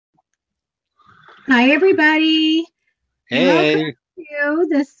Hi, everybody. Welcome Hey, to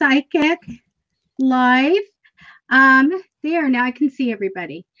the Psychic Live. Um, there, now I can see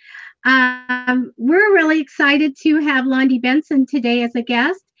everybody. We're really excited to have Londie Benson today as a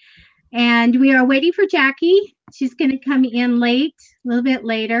guest, and we are waiting for Jackie. She's going to come in late, a little bit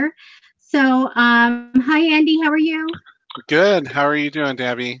later. So, hi, Andy. How are you? good. How are you doing,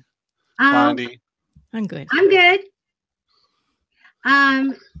 Debbie? Uh, Londie? I'm good. I'm good.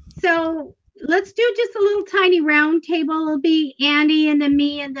 Um, so let's do just a little tiny round table. It'll be Andy and then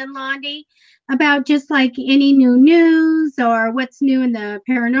me and then Londie about just like any new news or what's new in the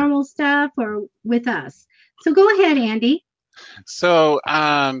paranormal stuff or with us. So go ahead, Andy. So,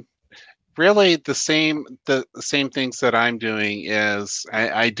 really the same things that I'm doing is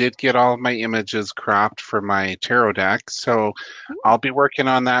I did get all of my images cropped for my tarot deck, so I'll be working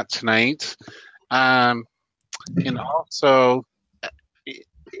on that tonight. Um, and also,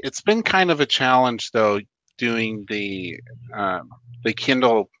 it's been kind of a challenge though doing the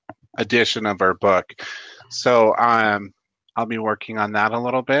Kindle edition of our book. So, I'll be working on that a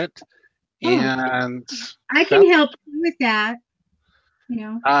little bit, Oh, and I that can help you with that. You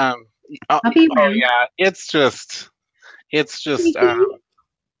know, Um, oh, I'll be oh around. yeah, it's just Speaking.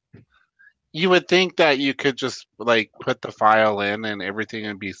 you would think that you could just like put the file in and everything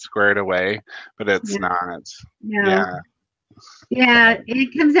would be squared away, but it's Yeah, not. no. Yeah, Yeah,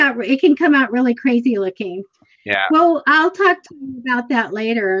 it comes out, it can come out really crazy looking. yeah, Well, I'll talk to you about that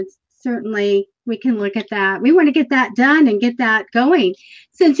later. Certainly, we can look at that. We want to get that done and get that going.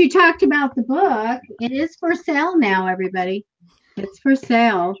 Since you talked about the book, it is for sale now, everybody. It's for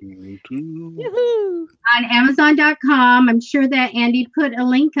sale Yoo-hoo! on Amazon.com. I'm sure that Andy put a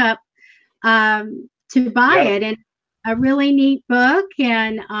link up to buy yeah. it, and a really neat book.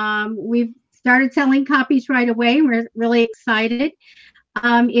 And we've started selling copies right away. We're really excited.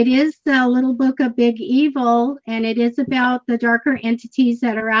 It is the little book of Big Evil, and it is about the darker entities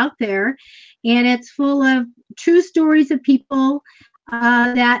that are out there. And it's full of true stories of people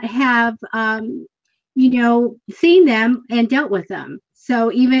that have, seen them and dealt with them.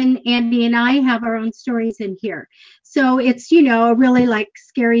 So even Andy and I have our own stories in here. So it's, a really like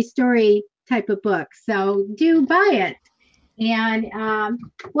scary story type of book. So do buy it. And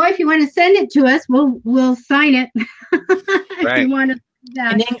well, if you want to send it to us, we'll sign it. If you Right. want to do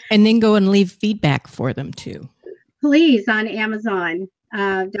that, And then go and leave feedback for them too. please on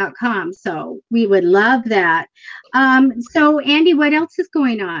Amazon.com. So we would love that. So Andy, what else is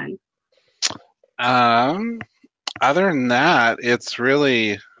going on? Um, Other than that, it's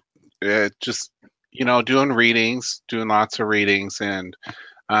really just doing readings, doing lots of readings, and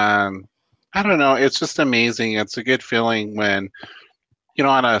um, I don't know. It's just amazing. It's a good feeling when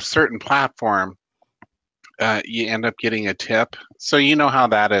on a certain platform you end up getting a tip. So you know how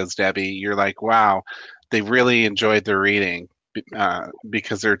that is, Debbie. You're like, wow, they really enjoyed the reading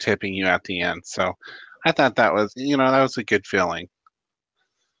because they're tipping you at the end. So I thought that was a good feeling.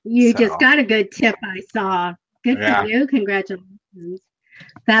 You just So got a good tip, I saw. Good for yeah, you. Congratulations.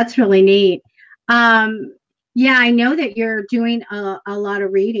 That's really neat. Um, yeah, I know that you're doing a lot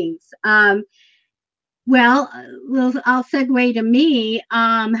of readings. I'll segue to me.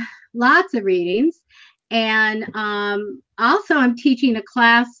 Lots of readings. And also, I'm teaching a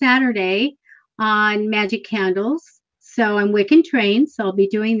class Saturday on magic candles. So I'm Wiccan trained, so I'll be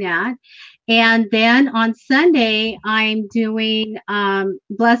doing that. And then on Sunday, I'm doing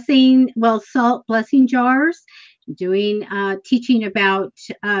salt blessing jars, doing teaching about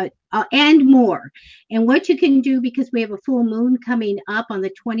and more. And what you can do, because we have a full moon coming up on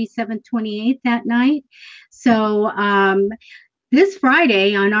the 27th, 28th that night. So this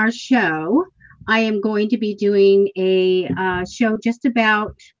Friday on our show, I am going to be doing a show just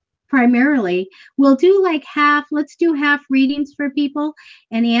about primarily. We'll do like let's do half readings for people,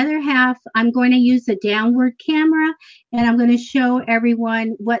 and the other half, I'm going to use a downward camera and I'm going to show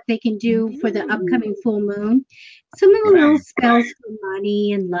everyone what they can do for the upcoming full moon. Some of the little right. spells for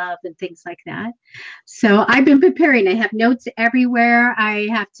money and love and things like that. So I've been preparing. I have notes everywhere. I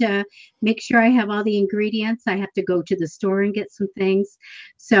have to make sure I have all the ingredients. I have to go to the store and get some things.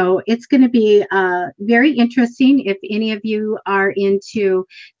 So it's going to be very interesting. If any of you are into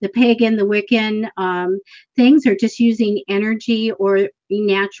the pagan, the Wiccan things, or just using energy or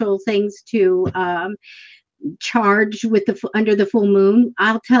natural things to charge with under the full moon,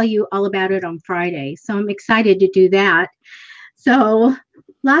 I'll tell you all about it on Friday. So I'm excited to do that. So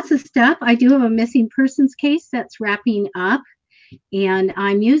lots of stuff. I do have a missing persons case that's wrapping up, and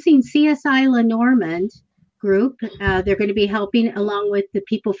I'm using CSI Lenormand group. They're going to be helping along with the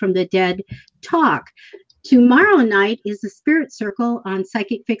people from the Dead Talk. Tomorrow night is the Spirit Circle on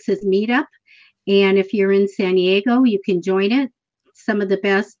Psychicfixes meetup, And if you're in San Diego, you can join it. Some of the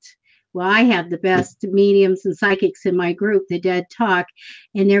best, well, I have the best mediums and psychics in my group, the Dead Talk,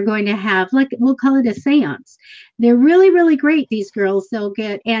 and they're going to have, like, we'll call it a seance. They're really, really great, these girls. They'll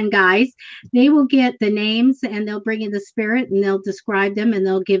get, and guys, they will get the names and they'll bring in the spirit and they'll describe them and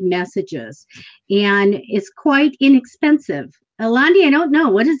they'll give messages. And it's quite inexpensive. Londie, I don't know.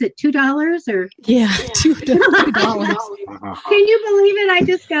 What is it, $2 or? Yeah, $2. Can you believe it? I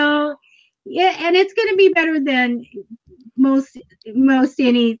just go, yeah, and it's going to be better than most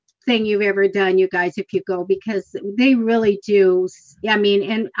anything you've ever done, you guys, if you go, because they really do. I mean,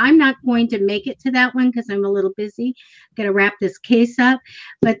 and I'm not going to make it to that one because I'm a little busy. Got to wrap this case up,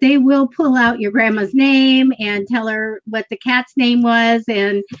 but they will pull out your grandma's name and tell her what the cat's name was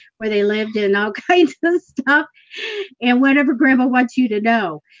and where they lived and all kinds of stuff and whatever grandma wants you to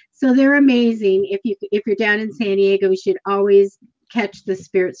know. So they're amazing. If you're down in San Diego, you should always catch the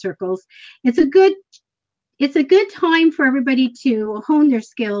spirit circles. It's a good time for everybody to hone their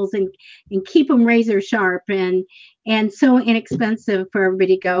skills and keep them razor sharp and so inexpensive for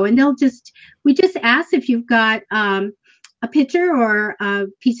everybody to go. And we just ask if you've got a picture or a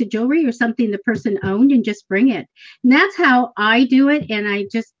piece of jewelry or something the person owned and just bring it. And that's how I do it. And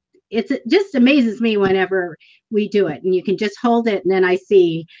it just amazes me whenever we do it. And you can just hold it. And then I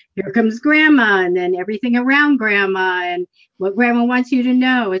see, here comes grandma, and then everything around grandma and what grandma wants you to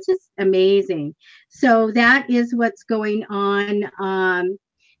know. It's just amazing. So that is what's going on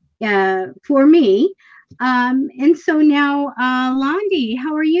for me. And so now, Londie,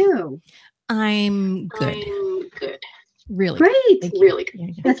 how are you? I'm good. Really great. Really good.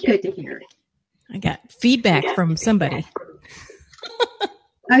 Yeah. That's good to hear. I got feedback from somebody.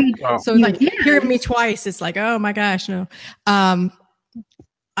 So you like hearing me twice, it's like, oh my gosh, no. I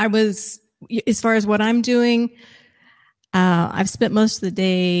was, as far as what I'm doing, I've spent most of the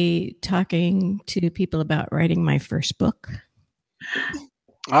day talking to people about writing my first book.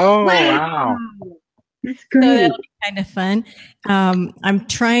 Oh, wow. That's great. So that'll be kind of fun. I'm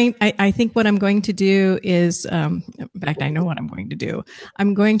trying, I think what I'm going to do is, in fact, I know what I'm going to do.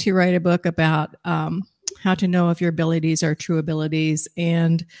 I'm going to write a book about how to know if your abilities are true abilities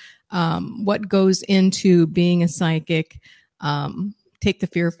and what goes into being a psychic, take the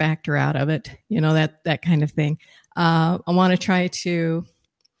fear factor out of it, that kind of thing. I want to try to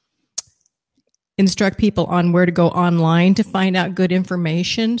instruct people on where to go online to find out good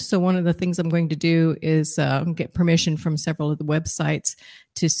information. So one of the things I'm going to do is get permission from several of the websites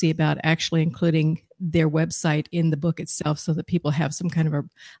to see about actually including their website in the book itself so that people have some kind of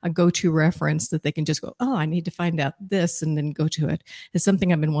a go-to reference that they can just go, oh, I need to find out this and then go to it. It's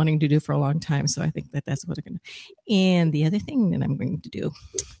something I've been wanting to do for a long time. So I think that's what I'm going to. And the other thing that I'm going to do,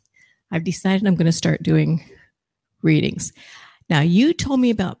 I've decided I'm going to start doing readings. Now, you told me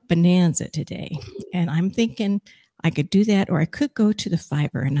about Bonanza today, and I'm thinking I could do that, or I could go to the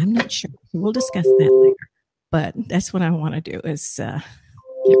Fiverr, and I'm not sure. We'll discuss that later. But that's what I want to do is get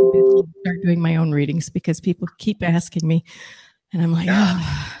busy, start doing my own readings because people keep asking me, and I'm like,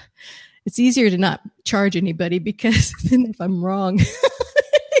 oh, it's easier to not charge anybody because then if I'm wrong,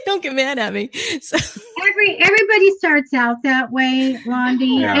 they don't get mad at me. So everybody starts out that way, Londie.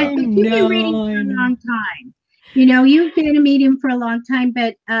 Yeah. And you've been reading for a long time. You've been a medium for a long time,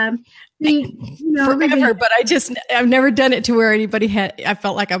 but forever. But I've never done it to where anybody I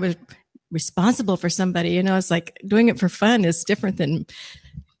felt like I was responsible for somebody. It's like doing it for fun is different than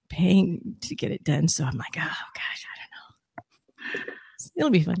paying to get it done. So I'm like, oh gosh, I don't know. It'll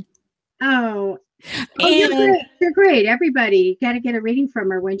be fun. Oh, you're great. You're great. Everybody got to get a reading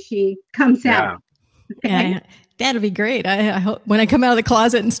from her when she comes out. Okay? Yeah. That'll be great. I hope when I come out of the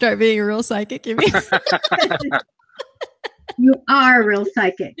closet and start being a real psychic, you mean? You are a real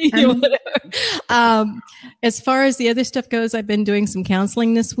psychic. As far as the other stuff goes, I've been doing some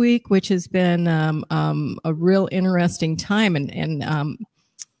counseling this week, which has been a real interesting time. And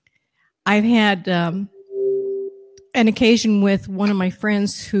I've had an occasion with one of my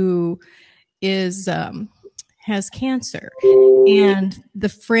friends who has cancer, and the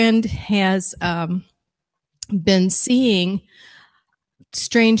friend has been seeing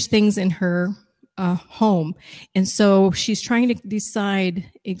strange things in her home. And so she's trying to decide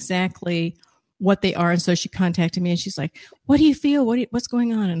exactly what they are. And so she contacted me and she's like, what do you feel? What's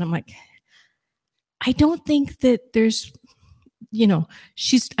going on? And I'm like, I don't think that there's, I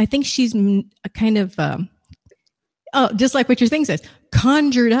think she's a kind of, just like what your thing says,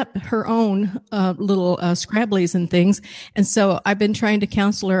 conjured up her own little scrabblies and things. And so I've been trying to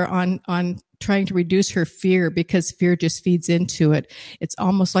counsel her on trying to reduce her fear because fear just feeds into it. It's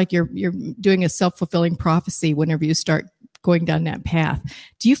almost like you're doing a self-fulfilling prophecy whenever you start going down that path.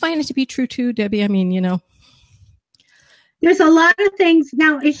 Do you find it to be true too, Debbie? I mean, there's a lot of things.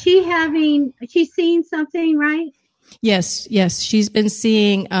 Now, is she's seeing something, right? Yes. She's been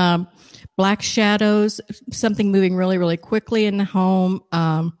seeing black shadows, something moving really, really quickly in the home.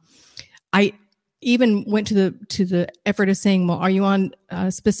 I even went to the effort of saying, well, are you on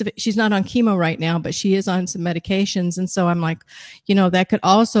specific? She's not on chemo right now, but she is on some medications. And so I'm like, that could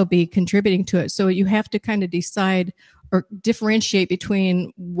also be contributing to it. So you have to kind of decide or differentiate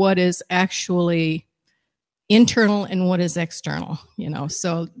between what is actually internal and what is external,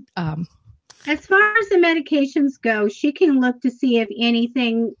 so as far as the medications go, she can look to see if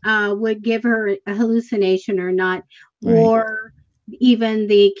anything would give her a hallucination or not, right, or even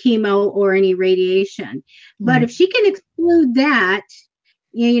the chemo or any radiation. But if she can exclude that,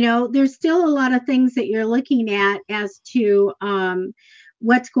 there's still a lot of things that you're looking at as to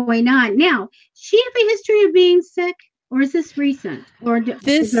what's going on. Now, she have a history of being sick, or is this recent? Or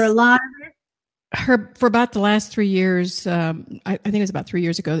is there a lot of it? For about the last 3 years, I think it was about 3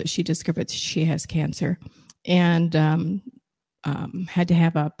 years ago that she discovered she has cancer, and had to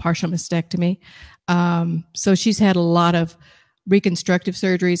have a partial mastectomy. So she's had a lot of reconstructive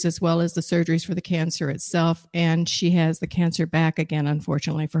surgeries as well as the surgeries for the cancer itself, and she has the cancer back again,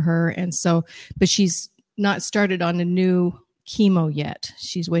 unfortunately for her. And so, but she's not started on a new chemo yet.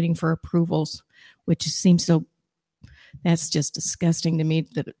 She's waiting for approvals, which seems so. That's just disgusting to me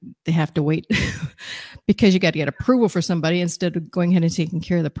that they have to wait because you got to get approval for somebody instead of going ahead and taking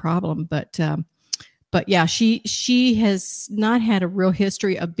care of the problem. But yeah, she has not had a real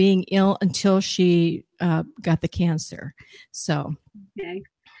history of being ill until she got the cancer. So, okay.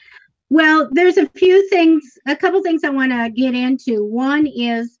 Well, there's a couple things I want to get into. One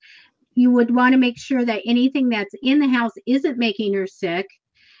is you would want to make sure that anything that's in the house isn't making her sick,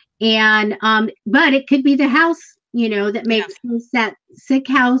 and but it could be the house, that makes that sick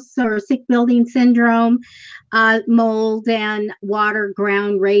house or sick building syndrome, mold and water,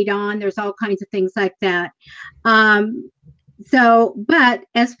 ground, radon. There's all kinds of things like that. But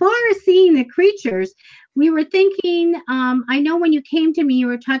as far as seeing the creatures, we were thinking, I know when you came to me, you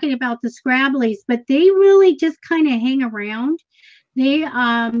were talking about the Scrabblies, but they really just kind of hang around. They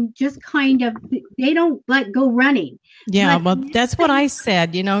just kind of, they don't go running. Yeah, well, that's what I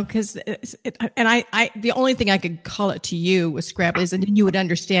said, because, and I, the only thing I could call it to you was Scrabblies, and then you would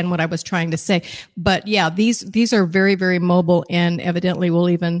understand what I was trying to say. But yeah, these are very, very mobile, and evidently will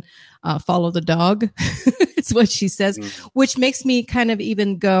even follow the dog. It's what she says, which makes me kind of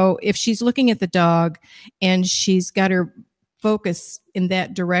even go, if she's looking at the dog and she's got her focus in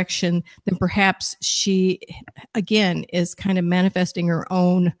that direction, then perhaps she, again, is kind of manifesting her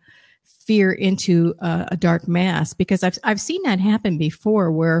own fear into a dark mass, because I've seen that happen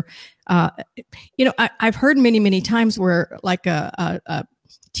before where, I've heard many times where like a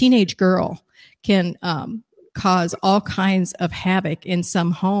teenage girl can cause all kinds of havoc in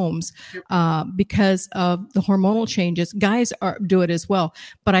some homes because of the hormonal changes. Guys do it as well,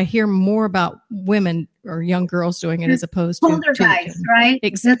 but I hear more about women or young girls doing it as opposed to poltergeist, right?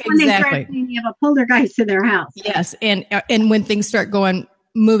 That's when they start saying you have a poltergeist in their house. Yes, and when things start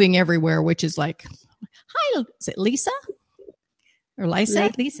moving everywhere, which is like, hi, is it Lisa or Lisa?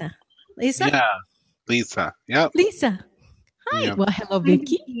 Lisa. Yeah, Lisa. Yep. Lisa. Hi. Yep. Well, hello,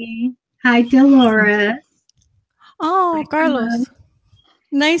 Vicky. Hi, Dolores. Oh, hi, Carlos.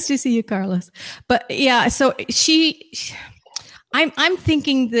 Nice to see you, Carlos. But yeah, so I'm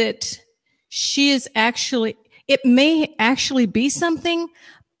thinking that she is actually, it may actually be something,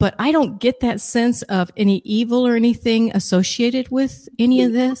 but I don't get that sense of any evil or anything associated with any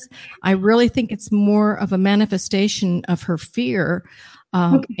of this. I really think it's more of a manifestation of her fear.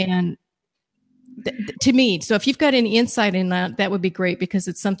 And to me, so if you've got any insight in that, that would be great, because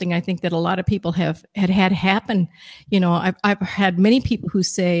it's something I think that a lot of people had happen. I've had many people who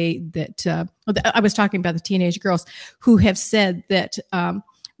say that, I was talking about the teenage girls who have said that,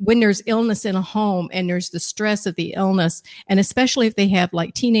 when there's illness in a home and there's the stress of the illness, and especially if they have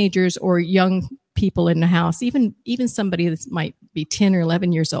like teenagers or young people in the house, even somebody that might be 10 or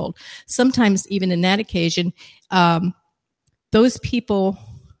 11 years old, sometimes even in that occasion, those people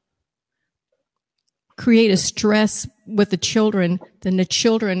create a stress with the children, then the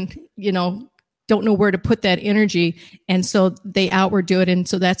children, don't know where to put that energy. And so they outward do it. And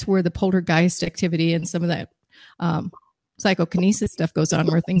so that's where the poltergeist activity and some of that, psychokinesis stuff goes on,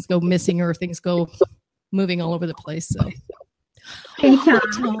 where things go missing or things go moving all over the place. So, hey,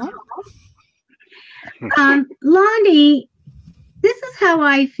 Tom. Londie, this is how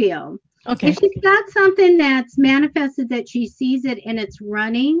I feel. Okay. If she's got something that's manifested that she sees it and it's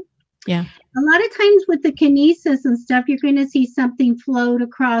running, Yeah. A lot of times with the kinesis and stuff, you're going to see something float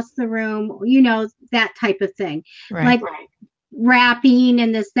across the room, that type of thing. Right. Like wrapping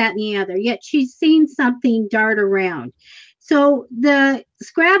and this, that, and the other. Yet she's seen something dart around. So the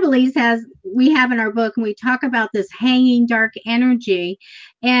Scrabblies, as we have in our book, and we talk about this hanging dark energy,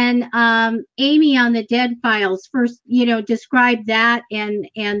 and Amy on the Dead Files first, described that, and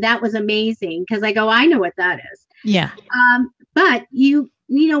that was amazing, because I go, I know what that is. Yeah. But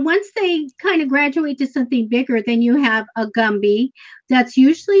once they kind of graduate to something bigger, then you have a Gumby that's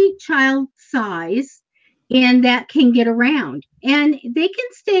usually child size, and that can get around, and they can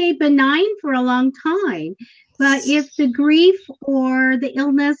stay benign for a long time. But if the grief or the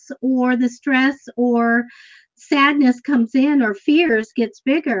illness or the stress or sadness comes in, or fears gets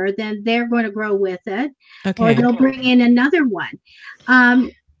bigger, then they're going to grow with it. Okay. Or they'll bring in another one.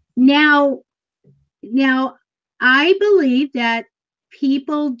 Now, I believe that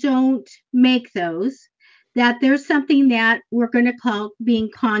people don't make those, that there's something that we're going to call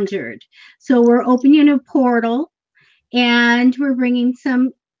being conjured. So we're opening a portal, and we're bringing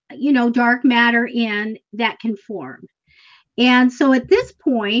some, dark matter in that can form. And so at this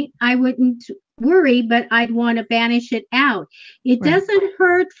point, I wouldn't worry, but I'd want to banish it out. It doesn't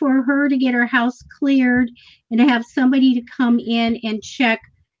hurt for her to get her house cleared and to have somebody to come in and check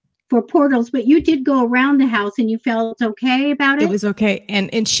for portals. But you did go around the house, and you felt okay about it? It was okay.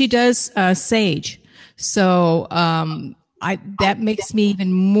 And she does sage. So that makes me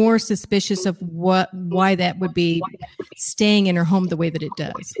even more suspicious of why that would be staying in her home the way that it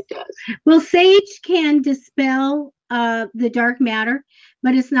does. Well, sage can dispel the dark matter,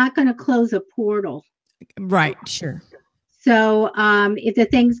 but it's not going to close a portal. Right, sure. So if the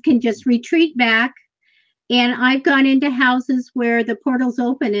things can just retreat back, and I've gone into houses where the portal's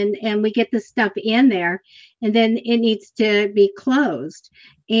open, and we get the stuff in there, and then it needs to be closed.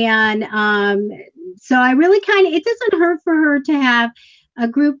 And so I really it doesn't hurt for her to have a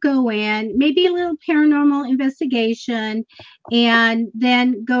group go in, maybe a little paranormal investigation, and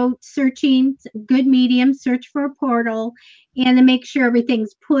then go searching, good medium, search for a portal, and then make sure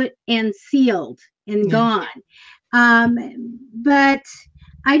everything's put and sealed and gone. But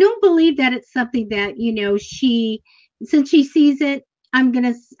I don't believe that it's something that, since she sees it,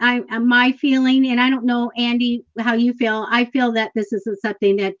 my feeling, and I don't know, Andy, how you feel. I feel that this isn't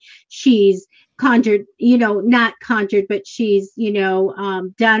something that she's conjured, not conjured, but she's,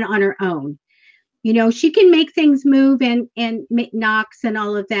 done on her own. She can make things move and make knocks and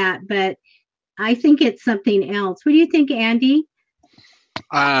all of that, but I think it's something else. What do you think, Andy?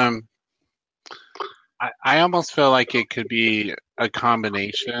 I almost feel like it could be a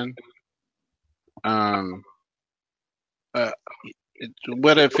combination.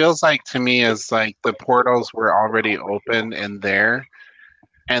 What it feels like to me is like the portals were already open and there,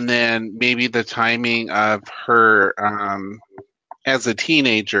 and then maybe the timing of her as a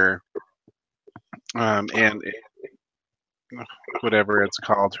teenager, and whatever it's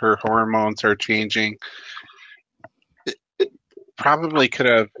called, her hormones are changing. It probably could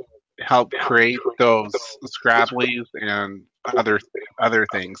have helped create those Scrabblies and other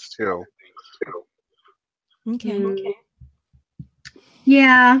things too. Okay.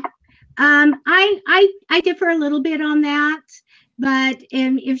 Yeah. I differ a little bit on that, but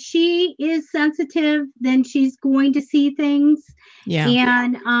if she is sensitive, then she's going to see things. Yeah.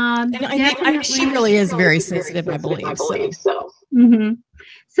 And I think she really is very sensitive, I believe. So. Mm-hmm.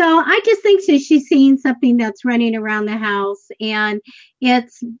 So I just think she's seeing something that's running around the house, and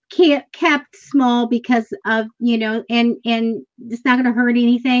it's kept small because of, and it's not going to hurt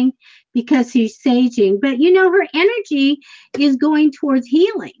anything because she's saging. But, her energy is going towards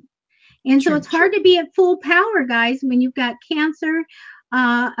healing. And so it's hard to be at full power, guys, when you've got cancer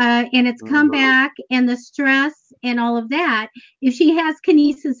and it's come back, and the stress and all of that. If she has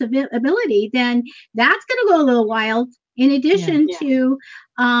kinesis ability, then that's going to go a little wild. In addition to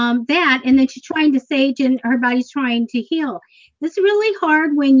that, and then she's trying to sage, and her body's trying to heal. It's really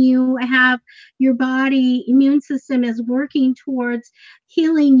hard when you have your body immune system is working towards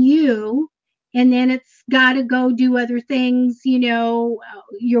healing you, and then it's got to go do other things, your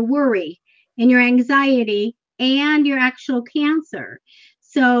worry and your anxiety and your actual cancer.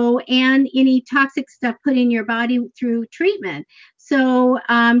 So, and any toxic stuff put in your body through treatment. So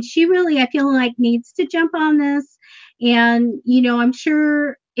she really, I feel like, needs to jump on this. And, I'm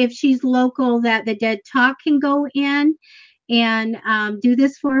sure if she's local, that the Dead Talk can go in and do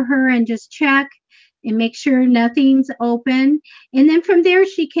this for her and just check and make sure nothing's open. And then from there,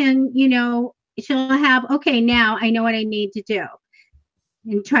 she can, she'll have, okay, now I know what I need to do,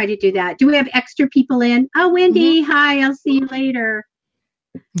 and try to do that. Do we have extra people in? Oh, Wendy, hi, I'll see you later.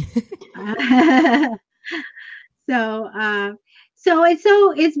 So,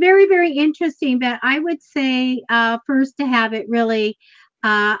 it's very, very interesting. But I would say first to have it really.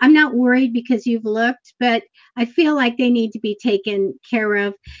 I'm not worried because you've looked, but I feel like they need to be taken care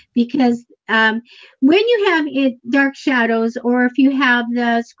of because when you have dark shadows or if you have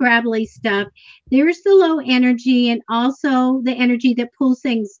the scrabbly stuff, there's the low energy and also the energy that pulls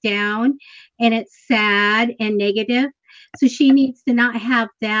things down, and it's sad and negative. So she needs to not have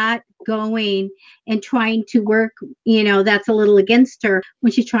that going and trying to work, that's a little against her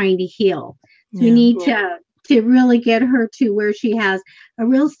when she's trying to heal. So we need to really get her to where she has a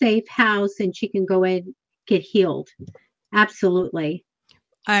real safe house and she can go and get healed. Absolutely.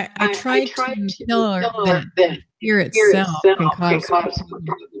 I tried to tell her that fear itself can cause.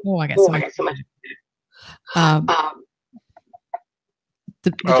 Oh, I got so much.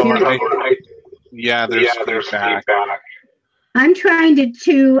 There's feedback. I'm trying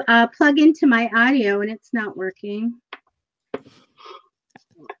to plug into my audio and it's not working.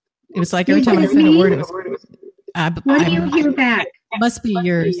 It was like every time I said a word, it was. What do you hear back? Must be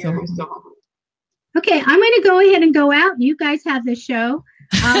yours. Okay, I'm going to go ahead and go out. You guys have the show.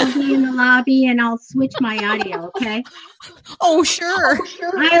 I'll be in the lobby and I'll switch my audio, okay? Oh, sure.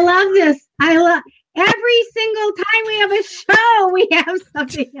 I love this. Every single time we have a show, we have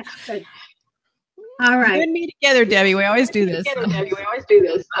something happen. All right. You and me together, Debbie. We always do this.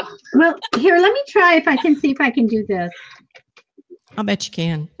 Well, here, let me try if I can see if I can do this. I'll bet you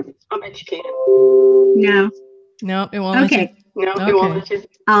can. No. No, it won't. Okay. It won't let you.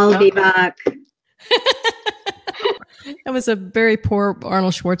 I'll be back. That was a very poor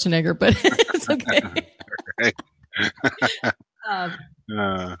Arnold Schwarzenegger, but it's okay.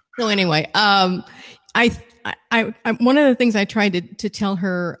 So anyway, I one of the things I tried to tell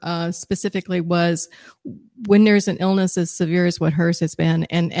her specifically was when there's an illness as severe as what hers has been,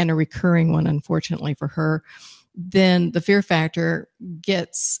 and a recurring one, unfortunately for her, then the fear factor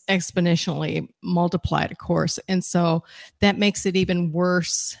gets exponentially multiplied, of course. And so that makes it even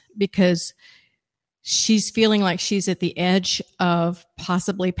worse because she's feeling like she's at the edge of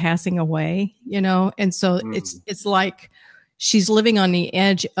possibly passing away, And so it's like she's living on the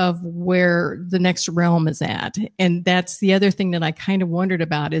edge of where the next realm is at. And that's the other thing that I kind of wondered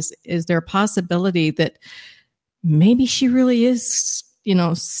about is there a possibility that maybe she really is,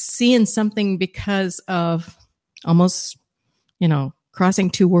 seeing something because of almost, crossing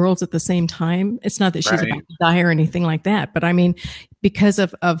two worlds at the same time. It's not that she's about to die or anything like that, but I mean, because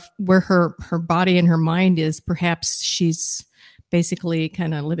of where her body and her mind is, perhaps she's basically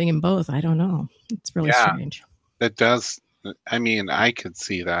kind of living in both. I don't know. It's really strange. It does. I mean, I could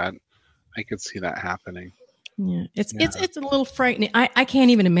see that. I could see that happening. Yeah, it's a little frightening. I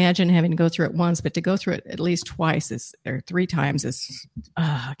can't even imagine having to go through it once, but to go through it at least twice or three times is,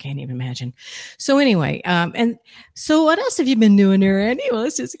 I can't even imagine. So anyway, and so what else have you been doing there, Andy? Well,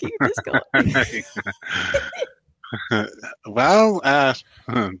 let's just keep this going. Well,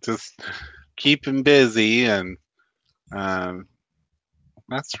 just keeping busy, and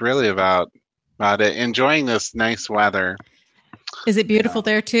that's really about it. Enjoying this nice weather. Is it beautiful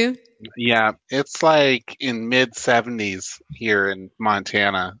there too? Yeah, it's like in mid-70s here in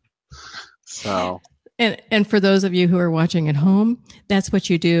Montana. So, and for those of you who are watching at home, that's what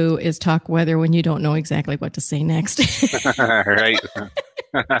you do is talk weather when you don't know exactly what to say next. Right.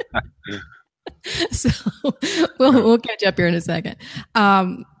 So we'll catch up here in a second.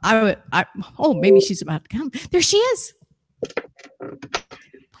 Maybe she's about to come. There she is.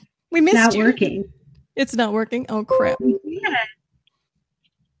 We missed you. It's not you. working. It's not working. Oh crap. Yeah.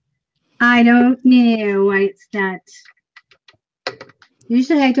 I don't know why it's not.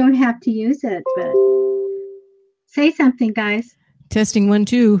 Usually I don't have to use it, but say something, guys. Testing 1,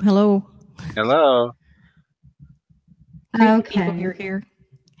 2. Hello. Hello. Okay. You're here.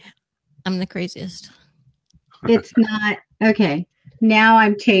 I'm the craziest. It's not. Okay. Now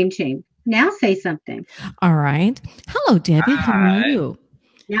I'm changing. Now say something. All right. Hello, Debbie. How are you?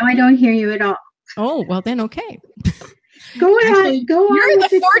 Now I don't hear you at all. Oh, well then, okay. Go ahead. Actually, go on. You're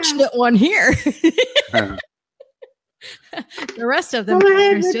the fortunate one here. The rest of them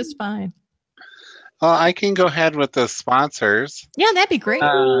are just fine. Well, I can go ahead with the sponsors. Yeah, that'd be great.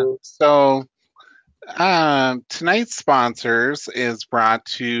 Tonight's sponsors is brought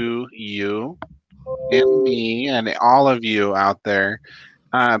to you and me and all of you out there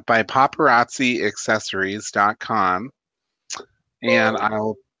by paparazziaccessories.com. And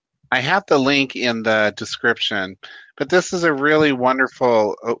I have the link in the description, but this is a really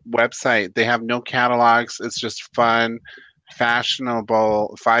wonderful website. They have no catalogs. It's just fun,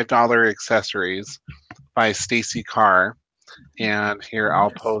 fashionable, $5 accessories by Stacie Carr. And here,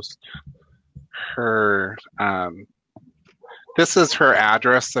 I'll post her. This is her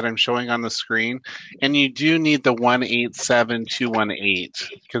address that I'm showing on the screen. And you do need the 187218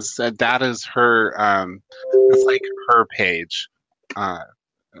 because that is her, it's like her page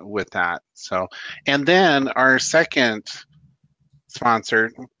with that. So, and then our second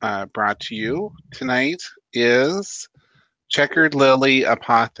sponsor brought to you tonight is Chequered Lily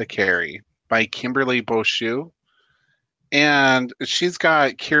Apothecary by Kimberly Bouchu. And she's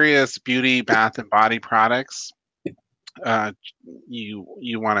got curious beauty, bath, and body products. You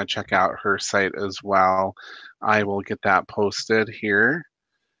want to check out her site as well. I will get that posted here.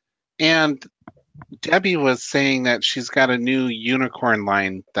 And Debbie was saying that she's got a new unicorn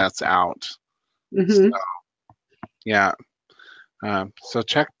line that's out. Mm-hmm. So, yeah. So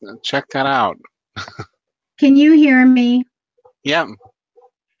check that out. Can you hear me? Yep.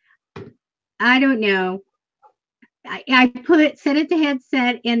 I don't know. I set it to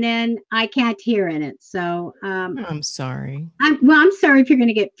headset and then I can't hear in it. So I'm sorry. I'm sorry if you're going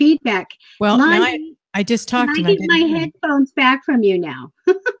to get feedback. Well, Londie, I just talked. Can I get my headphones back from you now?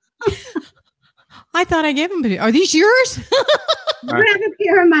 I thought I gave them to you. Are these yours? You have a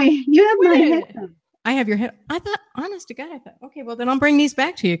pair of my headphones. I have your head. I thought, honest to God, I thought, okay, well then I'll bring these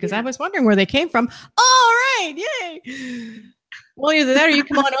back to you because I was wondering where they came from. All right, yay. Well, either that or you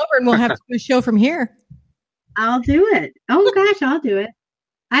come on over and we'll have to do a show from here. I'll do it. Oh gosh, I'll do it.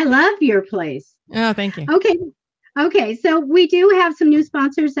 I love your place. Oh, thank you. Okay. So we do have some new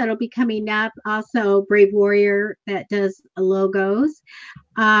sponsors that'll be coming up. Also, Brave Warrior that does logos,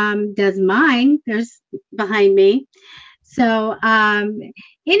 does mine. There's behind me. So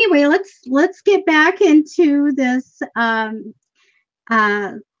anyway, let's get back into this.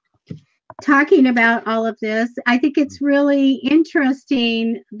 Talking about all of this, I think it's really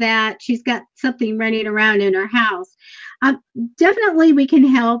interesting that she's got something running around in her house. Definitely we can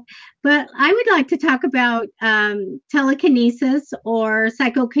help, but I would like to talk about telekinesis or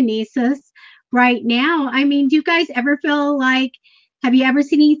psychokinesis right now. I mean, do you guys ever feel like, have you ever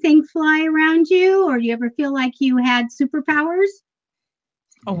seen anything fly around you, or do you ever feel like you had superpowers?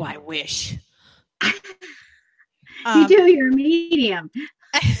 Oh, I wish. You do, you're a medium.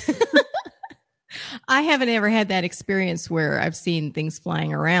 I haven't ever had that experience where I've seen things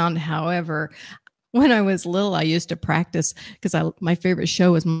flying around. However, when I was little, I used to practice because my favorite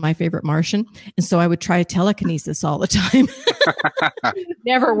show was My Favorite Martian. And so I would try telekinesis all the time.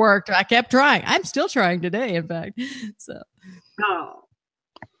 Never worked. I kept trying. I'm still trying today, in fact. So. Oh,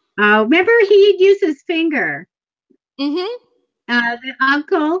 remember he'd use his finger. Mm-hmm. The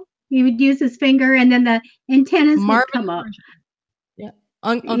uncle, he would use his finger and then the antennas would come up. Yeah.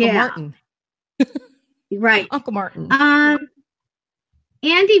 Uncle Martin. Right. Uncle Martin.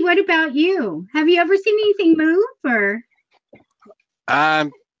 Andy, what about you? Have you ever seen anything move or?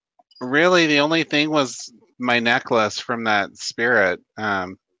 Really the only thing was my necklace from that spirit,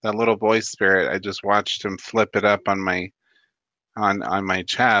 that little boy spirit. I just watched him flip it up on my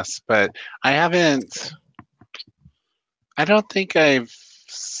chest, but I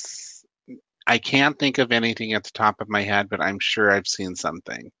can't think of anything at the top of my head, but I'm sure I've seen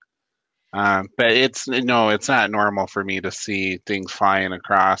something. But it's not normal for me to see things flying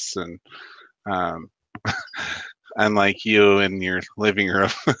across, and unlike you in your living room.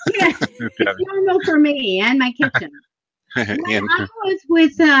 Yes, it's normal for me and my kitchen. When I was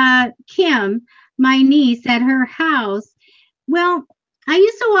with Kim, my niece, at her house, well, I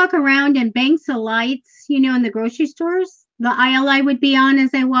used to walk around and banks of lights, in the grocery stores. The aisle I would be on as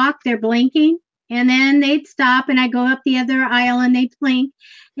I walked, they're blinking. And then they'd stop and I'd go up the other aisle and they'd blink.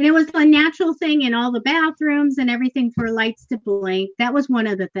 And it was a natural thing in all the bathrooms and everything for lights to blink. That was one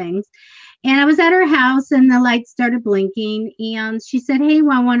of the things. And I was at her house and the lights started blinking. And she said, hey,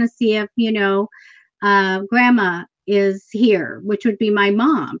 well, I want to see if, Grandma is here, which would be my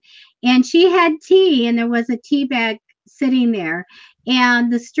mom. And she had tea and there was a tea bag sitting there.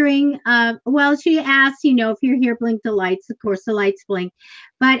 And the string of, she asked, if you're here, blink the lights. Of course, the lights blink.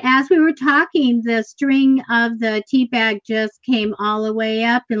 But as we were talking, the string of the tea bag just came all the way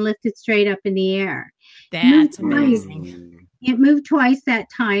up and lifted straight up in the air. That's amazing. It moved twice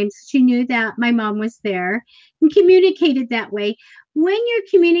that time. So she knew that my mom was there and communicated that way. When you're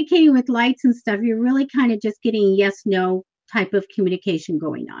communicating with lights and stuff, you're really kind of just getting yes, no type of communication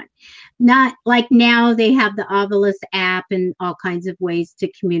going on. Not like now they have the Ovilus app and all kinds of ways to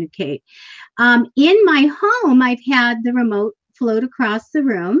communicate. In my home, I've had the remote float across the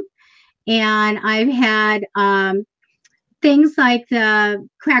room, and I've had things like the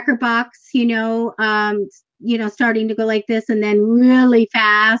cracker box, starting to go like this and then really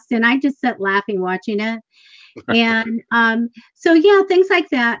fast. And I just sat laughing watching it. And so yeah, things like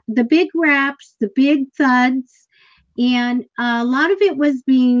that. The big raps, the big thuds, and a lot of it was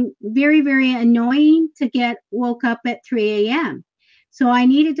being very, very annoying to get woke up at 3 a.m. So I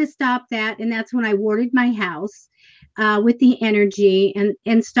needed to stop that, and that's when I warded my house with the energy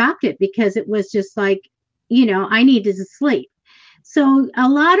and stopped it, because it was just like, I needed to sleep. So a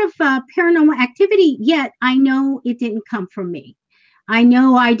lot of paranormal activity, yet I know it didn't come from me. I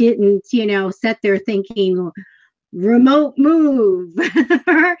know I didn't, sit there thinking remote move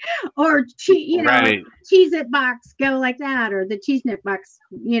or Right. cheese it box go like that, or the cheese knit box,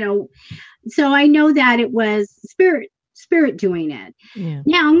 So I know that it was spirit doing it. Yeah.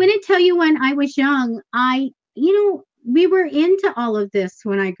 Now I'm going to tell you, when I was young, we were into all of this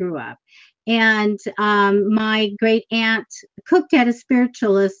when I grew up. And my great aunt cooked at a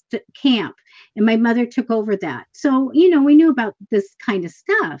spiritualist camp, and my mother took over that. So, we knew about this kind of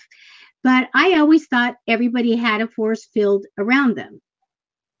stuff. But I always thought everybody had a force field around them.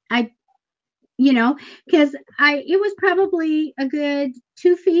 Because it was probably a good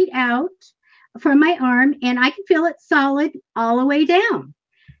 2 feet out from my arm, and I could feel it solid all the way down.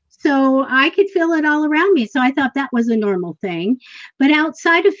 So I could feel it all around me. So I thought that was a normal thing. But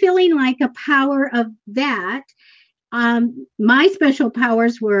outside of feeling like a power of that, my special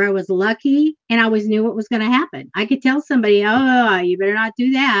powers were I was lucky, and I always knew what was going to happen. I could tell somebody, oh, you better not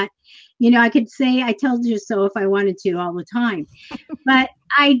do that. I could say, I told you so if I wanted to all the time. But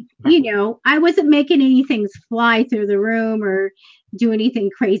I wasn't making anything fly through the room or do anything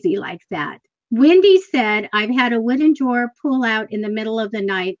crazy like that. Wendy said, I've had a wooden drawer pull out in the middle of the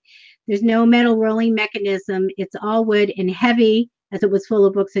night. There's no metal rolling mechanism. It's all wood and heavy, as it was full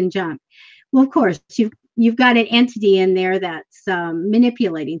of books and junk. Well, of course, you've got an entity in there that's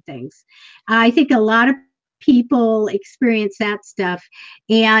manipulating things. I think a lot of people experience that stuff.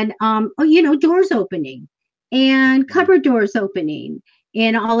 And, doors opening and cupboard doors opening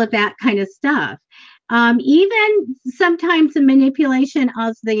and all of that kind of stuff. Even sometimes the manipulation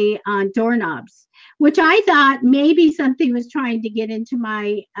of the doorknobs, which I thought maybe something was trying to get into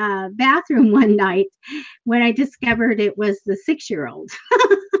my bathroom one night, when I discovered it was the 6-year-old.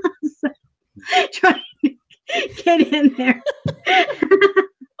 So, trying to get in there.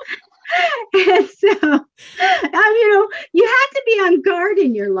 And so, you have to be on guard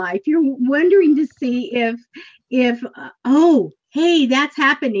in your life. You're wondering to see if hey, that's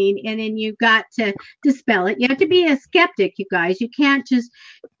happening. And then you've got to dispel it. You have to be a skeptic, you guys. You can't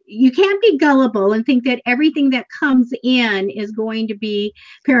be gullible and think that everything that comes in is going to be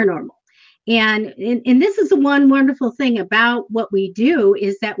paranormal. And this is the one wonderful thing about what we do,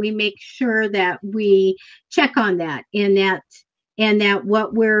 is that we make sure that we check on that, and that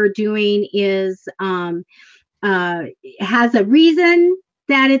what we're doing is has a reason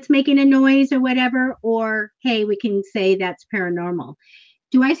that it's making a noise or whatever, or hey, we can say that's paranormal.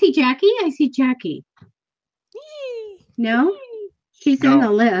 Do I see Jackie? I see Jackie. No? She's in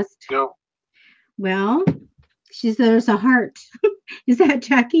the list. No. Well, there's a heart. Is that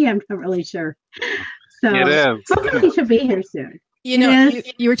Jackie? I'm not really sure. So It is. Hopefully she'll be here soon.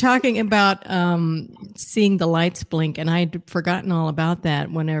 You were talking about seeing the lights blink, and I'd forgotten all about that.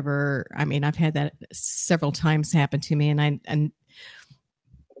 I've had that several times happen to me, and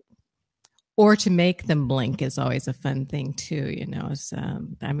or to make them blink is always a fun thing too.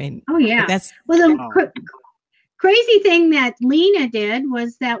 Oh yeah, that's the crazy thing that Lena did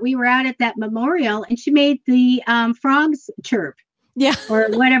was that we were out at that memorial, and she made the frogs chirp, or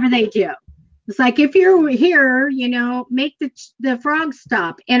whatever they do. It's like, if you're here, make the frogs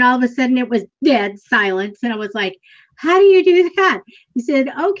stop. And all of a sudden it was dead silence. And I was like, how do you do that? He said,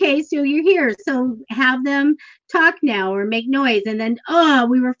 okay, so you're here. So have them talk now or make noise. And then,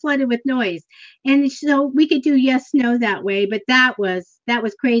 we were flooded with noise. And so we could do yes, no that way. But that was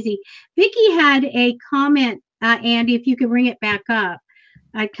crazy. Vicki had a comment, Andy, if you could bring it back up.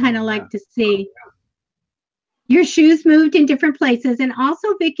 I'd kind of like to see. Your shoes moved in different places, and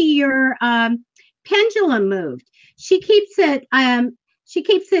also, Vicki, your pendulum moved. She keeps it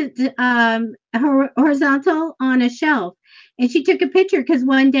horizontal on a shelf, and she took a picture because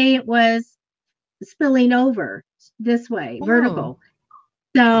one day it was spilling over this way, vertical.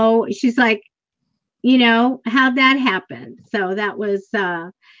 So she's like, how'd that happen? So that was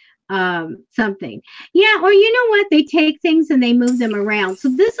something. Yeah, or you know what? They take things and they move them around. So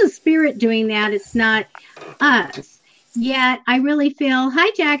this is spirit doing that. It's not us. Yet I really feel,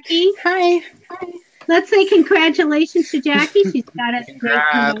 hi, Jackie. Hi. Let's say congratulations to Jackie. She's got a great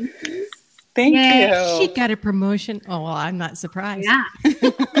promotion. Thank you. She got a promotion. Oh, well, I'm not surprised. Yeah.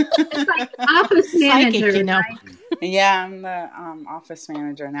 It's like office manager. Psychic, right? Yeah, I'm the office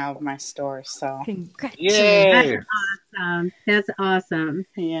manager now of my store. So Congratulations. Yay! That's awesome.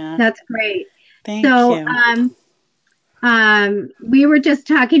 yeah, That's great. thank So, you. we were just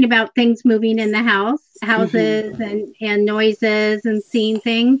talking about things moving in the houses and noises and seeing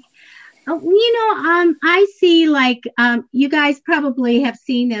things. I see like you guys probably have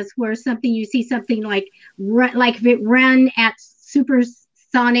seen this where you see something like if it ran at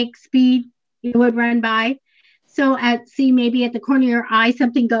supersonic speed, it would run by. So maybe at the corner of your eye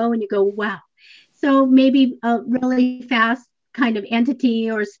something go and you go, wow. So maybe a really fast kind of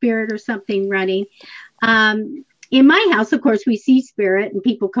entity or spirit or something running. In my house, of course, we see spirit and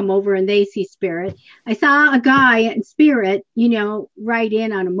people come over and they see spirit. I saw a guy in spirit, ride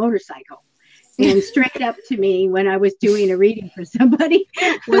in on a motorcycle and straight up to me when I was doing a reading for somebody.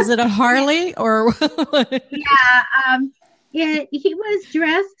 Was it a Harley or? Yeah. He was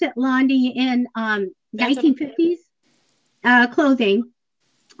dressed at Londie in 1950s clothing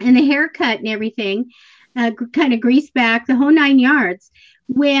and the haircut and everything, kind of greased back, the whole 9 yards.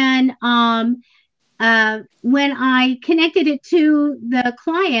 When I connected it to the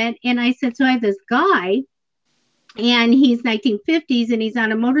client and I said, so I have this guy and he's 1950s and he's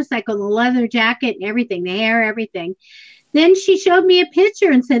on a motorcycle, the leather jacket and everything, the hair, everything. Then she showed me a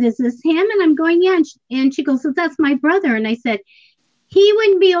picture and said, is this him? And I'm going, yeah. And she goes, so that's my brother. And I said, he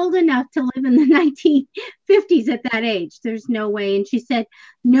wouldn't be old enough to live in the 1950s at that age. There's no way. And she said,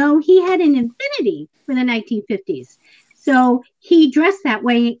 no, he had an infinity for the 1950s. So he dressed that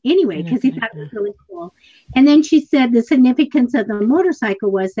way anyway because he thought it was really cool. And then she said the significance of the motorcycle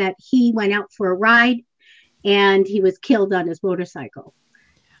was that he went out for a ride and he was killed on his motorcycle.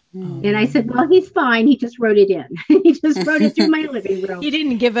 And I said, well, he's fine. He just wrote it in. He just wrote it through my living room. He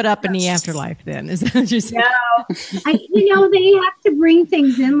didn't give it up in the afterlife then. Is that what you're saying? No. They have to bring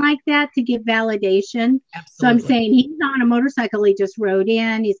things in like that to give validation. Absolutely. So I'm saying he's on a motorcycle. He just rode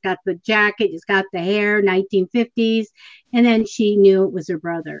in. He's got the jacket. He's got the hair, 1950s. And then she knew it was her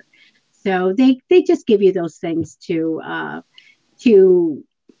brother. So they just give you those things to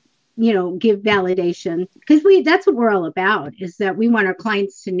give validation because that's what we're all about, is that we want our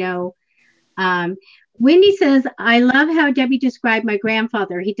clients to know. Wendy says, I love how Debbie described my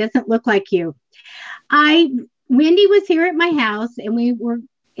grandfather. He doesn't look like you. Wendy was here at my house and we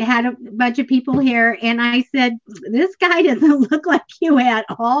had a bunch of people here. And I said, this guy doesn't look like you at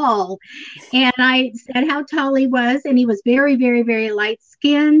all. And I said how tall he was. And he was very, very, very light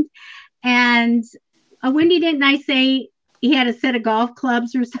skinned. And Wendy, didn't I say he had a set of golf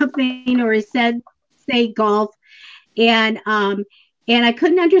clubs or something, or he said, say golf. And I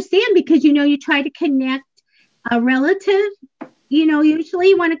couldn't understand because, you try to connect a relative, usually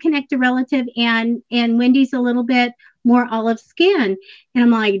you want to connect a relative and Wendy's a little bit more olive skin. And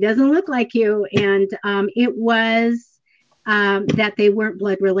I'm like, it doesn't look like you. And it was that they weren't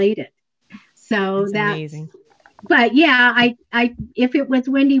blood related. So that's amazing. But yeah, I if it was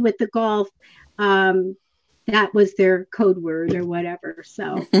Wendy with the golf, that was their code word or whatever.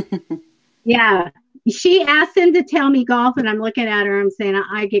 So yeah, she asked him to tell me golf and I'm looking at her. I'm saying,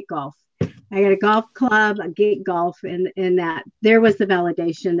 I get golf. I got a golf club. I get golf. And that there was the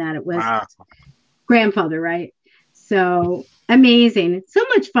validation that it was grandfather, right? So amazing. It's so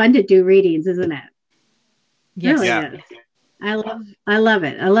much fun to do readings, isn't it? Yes. Really is. I love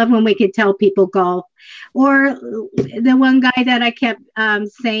it. I love when we can tell people golf, or the one guy that I kept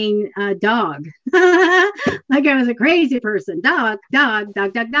saying dog, like I was a crazy person. Dog, because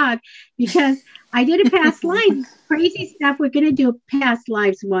I did a past lives, crazy stuff. We're gonna do a past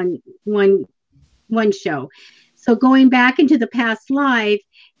lives one show. So going back into the past life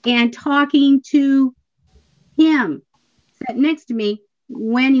and talking to him, sat next to me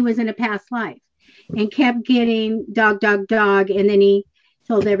when he was in a past life. And kept getting dog. And then he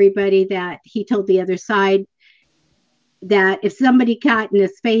told everybody that he told the other side that if somebody got in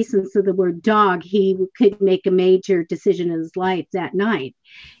his face and said the word dog, he could make a major decision in his life that night.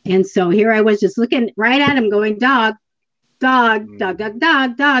 And so here I was just looking right at him going, dog, thinking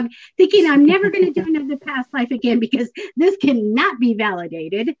I'm never going to do another past life again because this cannot be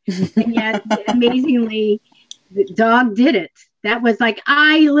validated. And yet, amazingly, the dog did it. That was like,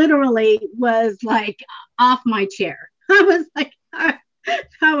 I literally was like off my chair. I was like,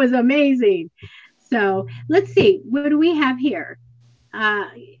 that was amazing. So let's see. What do we have here?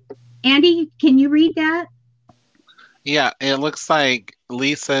 Andy, can you read that? Yeah, it looks like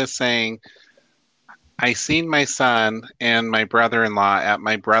Lisa is saying, I seen my son and my brother-in-law at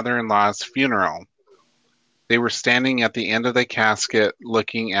my brother-in-law's funeral. They were standing at the end of the casket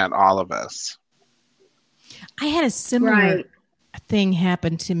looking at all of us. I had a similar thing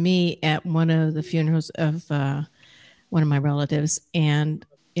happen to me at one of the funerals of one of my relatives, and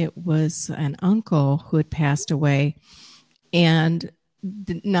it was an uncle who had passed away. And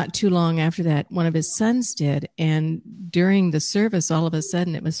not too long after that, one of his sons did. And during the service, all of a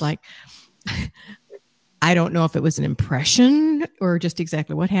sudden, it was like, I don't know if it was an impression or just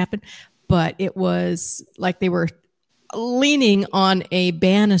exactly what happened, but it was like they were leaning on a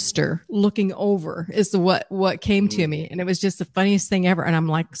banister looking over is what came to me. And it was just the funniest thing ever. And I'm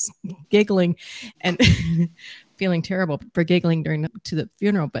like giggling and feeling terrible for giggling during to the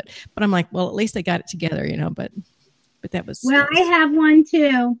funeral. But I'm like, well, at least they got it together, but that was. Well, I have one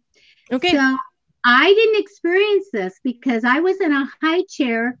too. Okay. So I didn't experience this because I was in a high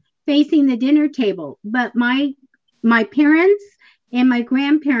chair facing the dinner table, but my parents and my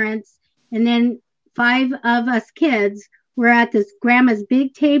grandparents and then 5 of us kids were at this grandma's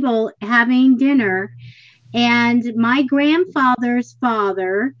big table having dinner, and my grandfather's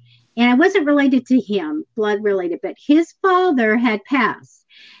father, and I wasn't related to him, blood related, but his father had passed.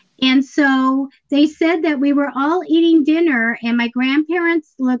 And so they said that we were all eating dinner, and my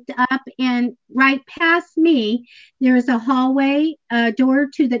grandparents looked up, and right past me, there is a hallway, a door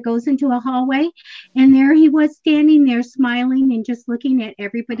that goes into a hallway. And there he was standing there smiling and just looking at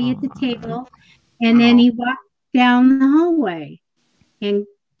everybody at the table. And then he walked down the hallway and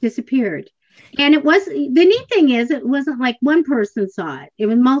disappeared. And the neat thing is, it wasn't like one person saw it. It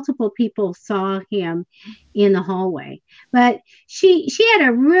was multiple people saw him in the hallway. But she had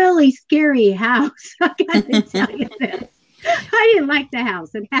a really scary house. I got to tell you this. I didn't like the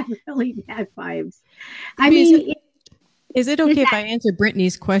house. It had really bad vibes. Is it okay if I answer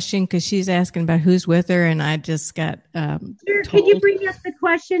Brittany's question? Because she's asking about who's with her, and I just got Sure. Can you bring up the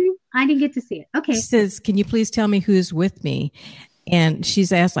question? I didn't get to see it. Okay. She says, can you please tell me who's with me? And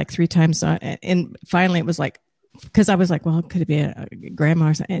she's asked like 3 times. And finally it was like, because I was like, well, could it be a grandma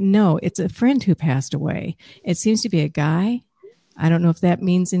or something? And no, it's a friend who passed away. It seems to be a guy. I don't know if that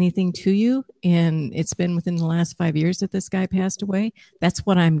means anything to you. And it's been within the last 5 years that this guy passed away. That's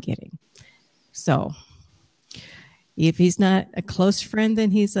what I'm getting. So if he's not a close friend,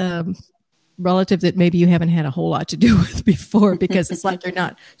 then he's a relative that maybe you haven't had a whole lot to do with before, because it's like you're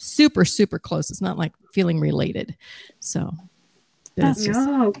not super, super close. It's not like feeling related. So.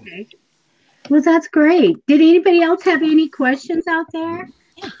 Okay. Well, that's great. Did anybody else have any questions out there?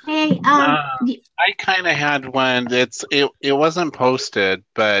 Hey, I kind of had one. It wasn't posted,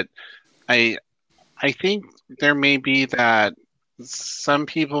 but I think there may be that some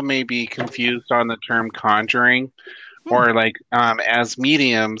people may be confused on the term conjuring, or like as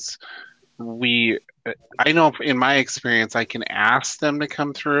mediums, I know in my experience I can ask them to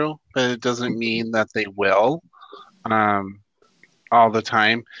come through, but it doesn't mean that they will. All the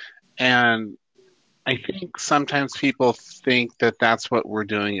time. And I think sometimes people think that that's what we're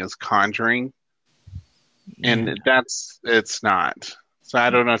doing is conjuring. And it's not. So I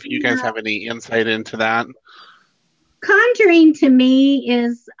don't know if you guys have any insight into that. Conjuring to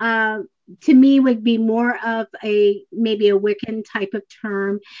me would be more of maybe a Wiccan type of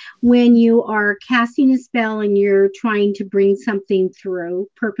term, when you are casting a spell and you're trying to bring something through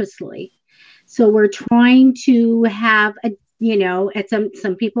purposely. So we're trying to have at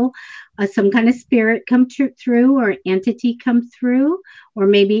some people, some kind of spirit come through, or entity come through, or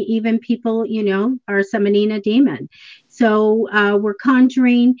maybe even people, are summoning a demon. So we're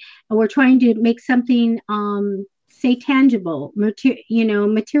conjuring, and we're trying to make something, say, tangible,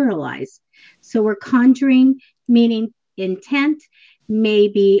 materialize. So we're conjuring, meaning intent,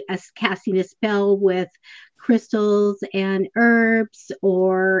 maybe us casting a spell with crystals and herbs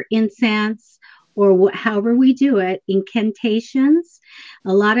or incense, or however we do it, incantations.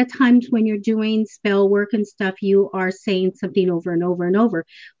 A lot of times when you're doing spell work and stuff, you are saying something over and over and over,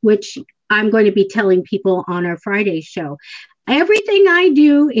 which I'm going to be telling people on our Friday show. Everything I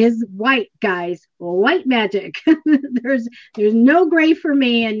do is white, guys, white magic. There's no gray for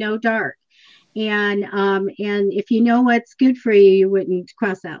me and no dark. And if you know what's good for you, you wouldn't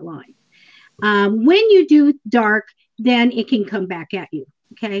cross that line. When you do dark, then it can come back at you.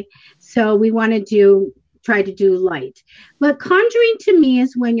 Okay, so we want to try to do light. But conjuring to me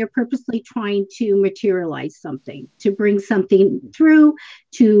is when you're purposely trying to materialize something, to bring something through,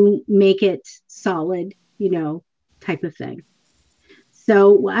 to make it solid, type of thing.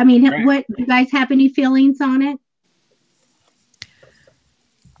 So, I mean, what do you guys have any feelings on it?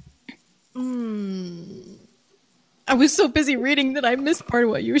 I was so busy reading that I missed part of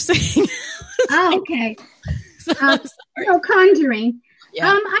what you were saying. Okay. So conjuring. Yeah.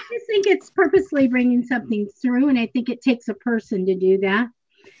 I just think it's purposely bringing something through, and I think it takes a person to do that,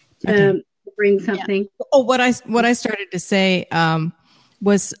 to bring something. Yeah. Oh, what I started to say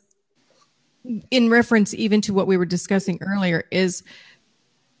was in reference even to what we were discussing earlier, is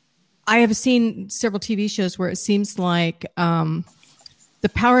I have seen several TV shows where it seems like the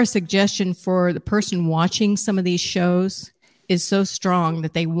power of suggestion for the person watching some of these shows is so strong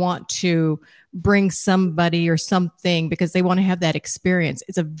that they want to bring somebody or something because they want to have that experience.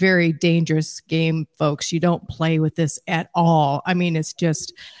 It's a very dangerous game, folks. You don't play with this at all. I mean, it's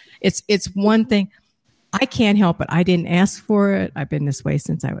just, it's one thing. I can't help it. I didn't ask for it. I've been this way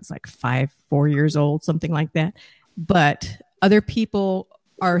since I was like 4 years old, something like that. But other people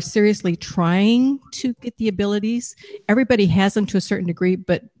are seriously trying to get the abilities. Everybody has them to a certain degree,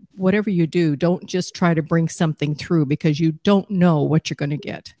 but whatever you do, don't just try to bring something through because you don't know what you're going to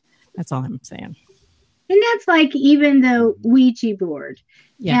get. That's all I'm saying. And that's like even the Ouija board.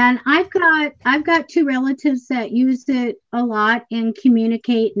 Yeah. And I've got two relatives that use it a lot and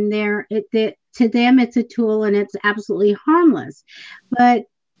communicate, and to them it's a tool and it's absolutely harmless. But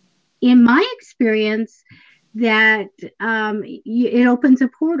in my experience, that it opens a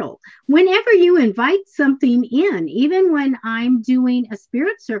portal. Whenever you invite something in, even when I'm doing a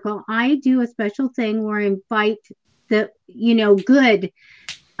spirit circle, I do a special thing where I invite the good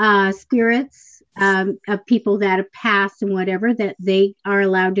spirits of people that have passed and whatever, that they are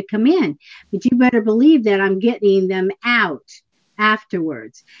allowed to come in. But you better believe that I'm getting them out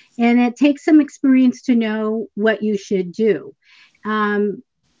afterwards. And it takes some experience to know what you should do.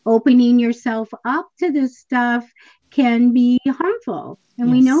 Opening yourself up to this stuff can be harmful, and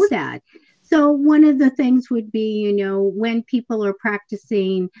yes, we know that. So one of the things would be, when people are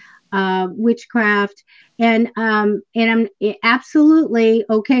practicing witchcraft, and I'm absolutely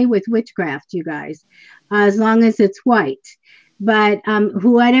okay with witchcraft, you guys, as long as it's white. But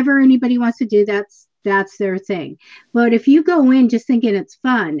whatever anybody wants to do, that's their thing. But if you go in just thinking it's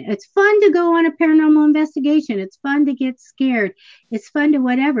fun to go on a paranormal investigation. It's fun to get scared. It's fun to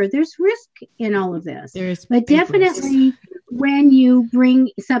whatever. There's risk in all of this. But definitely when you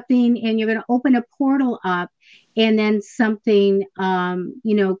bring something and you're going to open a portal up and then something,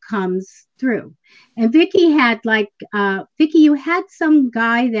 comes through. And Vicki, you had some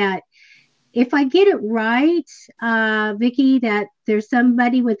guy that, if I get it right, Vicki, that there's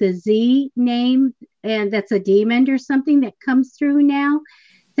somebody with a Z name and that's a demon or something that comes through now.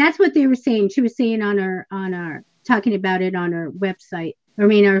 That's what they were saying. She was saying on our talking about it on our website,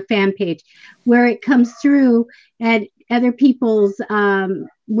 our fan page, where it comes through at other people's,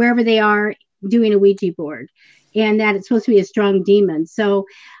 wherever they are doing a Ouija board, and that it's supposed to be a strong demon. So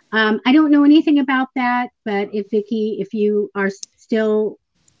I don't know anything about that, but if you are still,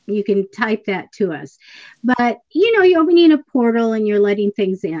 you can type that to us. But, you're opening a portal and you're letting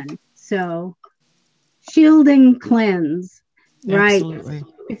things in. So shield and cleanse. Absolutely.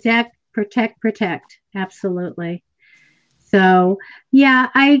 Right. Protect. Absolutely. So, yeah,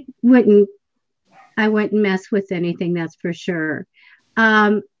 I wouldn't mess with anything, that's for sure.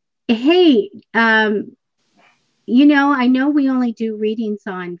 Hey, I know we only do readings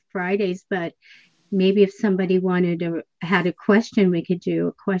on Fridays, but maybe if somebody had a question, we could do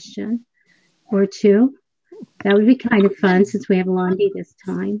a question or two. That would be kind of fun since we have Londie this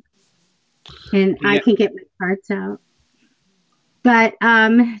time. And yeah, I can get my cards out. But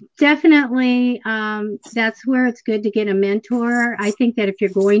definitely, that's where it's good to get a mentor. I think that if you're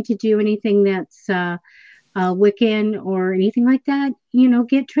going to do anything that's Wiccan or anything like that,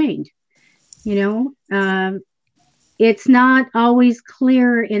 get trained. It's not always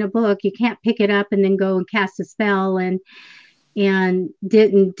clear in a book. You can't pick it up and then go and cast a spell and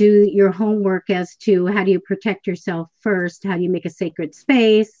didn't do your homework as to how do you protect yourself first, how do you make a sacred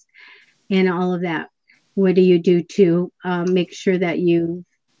space, and all of that. What do you do to make sure that you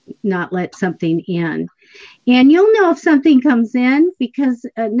not let something in? And you'll know if something comes in because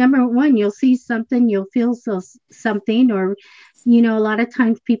number one, you'll see something, you'll feel something, or a lot of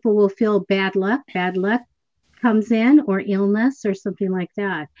times people will feel bad luck comes in, or illness or something like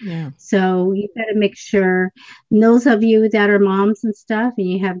that. Yeah. So you got to make sure, and those of you that are moms and stuff and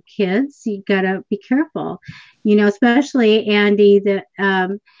you have kids, you got to be careful, especially Andy, that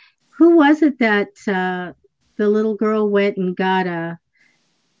who was it that the little girl went and got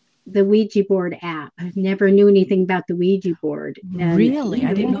the Ouija board app? I never knew anything about the Ouija board. And really?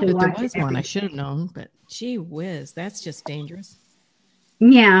 I didn't know that there was one. I should have known, but gee whiz, that's just dangerous.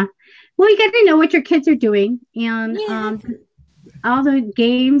 Yeah. Well, you got to know what your kids are doing, and all the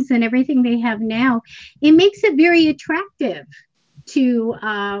games and everything they have now. It makes it very attractive to,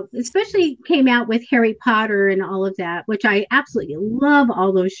 especially came out with Harry Potter and all of that, which I absolutely love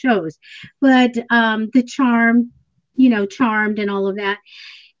all those shows. But the Charmed and all of that.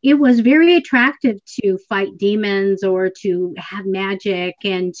 it was very attractive to fight demons or to have magic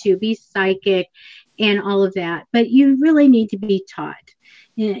and to be psychic and all of that. But you really need to be taught.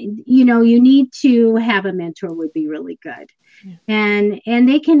 You know, you need to have a mentor would be really good. Yeah. And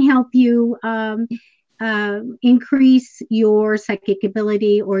they can help you increase your psychic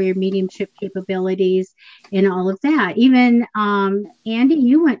ability or your mediumship capabilities and all of that. Even Andy,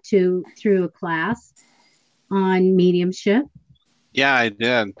 you went through a class on mediumship. Yeah, I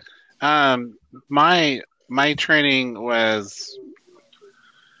did. My training was,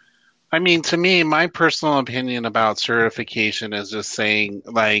 I mean, to me, my personal opinion about certification is just saying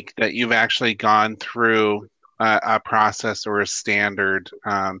like that you've actually gone through a process or a standard.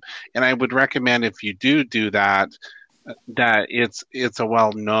 And I would recommend if you do that, that it's a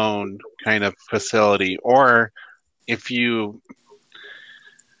well-known kind of facility. Or if you,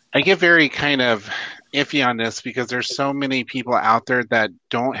 I get very kind of iffy on this because there's so many people out there that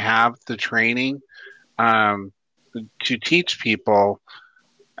don't have the training to teach people.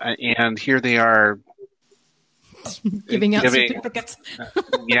 And here they are giving out certificates.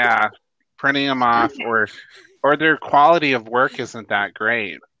 Yeah, printing them off, or their quality of work isn't that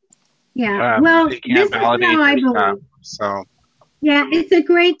great. Yeah, well, this is how I believe. So, yeah, it's a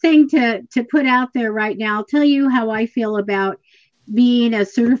great thing to put out there right now. I'll tell you how I feel about being a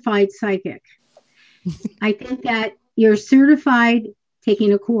certified psychic. I think that you're certified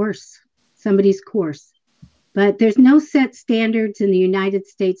taking a course, somebody's course. But there's no set standards in the United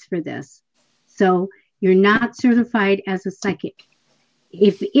States for this. So you're not certified as a psychic.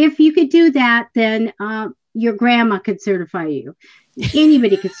 If you could do that, then your grandma could certify you.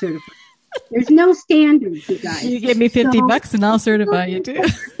 Anybody could certify. There's no standards, you guys. You give me $50 and I'll certify you too.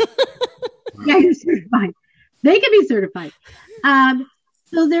 Yeah, you're certified. They can be certified.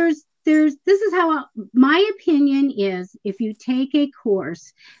 So there's this is how my opinion is. If you take a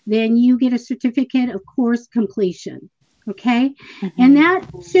course, then you get a certificate of course completion. Okay. Mm-hmm. And that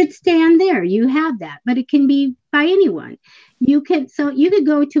should stand there. You have that, but it can be by anyone. You could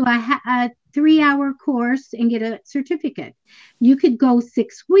go to a 3-hour course and get a certificate. You could go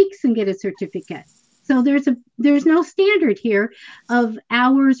 6 weeks and get a certificate. So there's no standard here of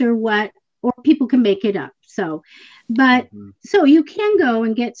hours or what, or people can make it up. So you can go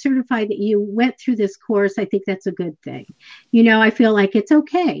and get certified that you went through this course. I think that's a good thing. You know, I feel like it's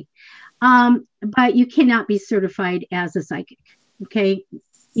okay. But you cannot be certified as a psychic. Okay.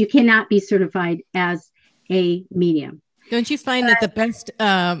 You cannot be certified as a medium. Don't you find that the best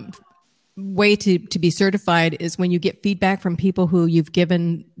way to be certified is when you get feedback from people who you've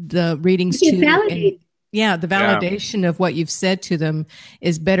given the readings to? Yeah, the validation of what you've said to them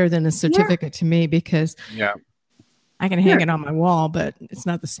is better than a certificate to me, because I can hang it on my wall, but it's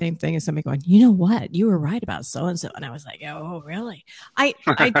not the same thing as somebody going, you know what, you were right about so-and-so. And I was like, oh, really? I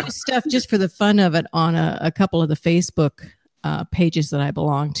do stuff just for the fun of it on a couple of the Facebook pages that I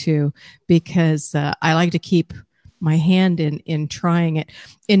belong to, because I like to keep my hand in trying it.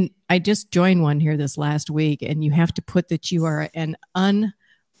 And I just joined one here this last week, and you have to put that you are an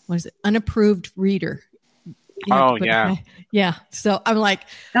unapproved reader. Yeah. Yeah. So I'm like,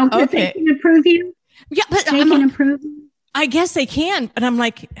 okay. They can approve you? Yeah, but they can approve you? I guess they can. But I'm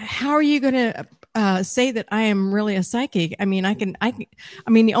like, how are you going to say that I am really a psychic? I mean,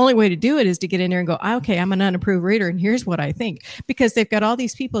 the only way to do it is to get in there and go, okay, I'm an unapproved reader, and here's what I think. Because they've got all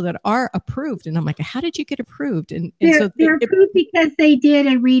these people that are approved. And I'm like, how did you get approved? And so they're approved because they did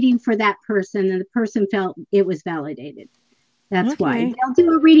a reading for that person, and the person felt it was validated. That's why. They'll do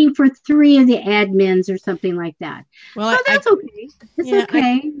a reading for 3 of the admins or something like that. Well, so that's okay. It's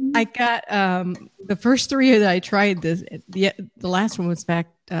okay. I got the first 3 that I tried. The last one was back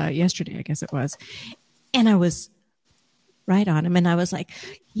yesterday, I guess it was. And I was right on them. And I was like,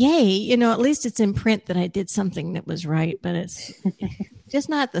 yay, at least it's in print that I did something that was right. But it's just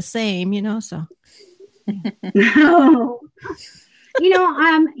not the same, so. No.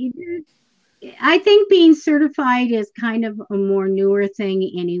 I think being certified is kind of a more newer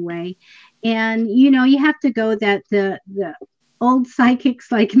thing anyway. And, you have to go that the old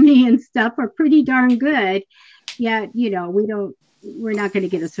psychics like me and stuff are pretty darn good. Yet, we're not going to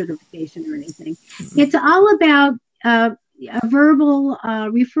get a certification or anything. Mm-hmm. It's all about a verbal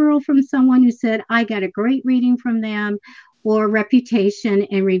referral from someone who said, I got a great reading from them, or reputation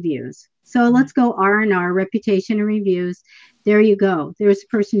and reviews. So let's go R&R, reputation and reviews. There you go. There's a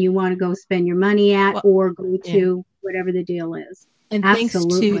person you want to go spend your money at, or go to whatever the deal is. And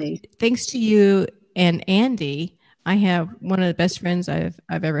absolutely. Thanks to you and Andy, I have one of the best friends I've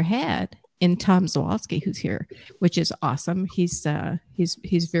ever had in Tom Zawalski, who's here, which is awesome. He's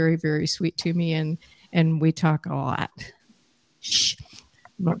very, very sweet to me, and we talk a lot. Shh.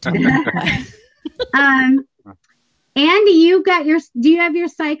 Don't tell me that. Andy, do you have your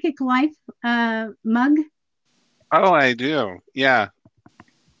Psychic Life mug? Oh, I do. Yeah.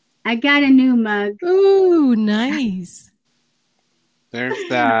 I got a new mug. Ooh, nice. There's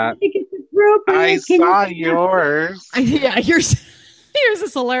that. I think it's appropriate. I saw yours. Yeah, yours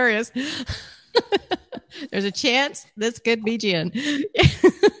is hilarious. There's a chance this could be Jen.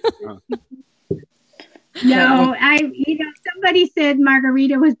 No, somebody said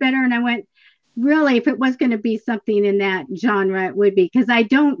margarita was better, and I went, really, if it was going to be something in that genre, it would be, because I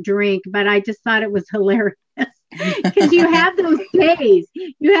don't drink, but I just thought it was hilarious. Because you have those days.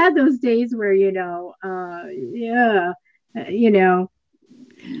 You have those days where,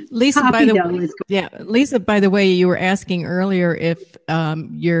 Lisa, by the way, you were asking earlier if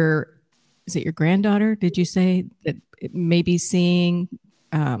is it your granddaughter? Did you say that it may be seeing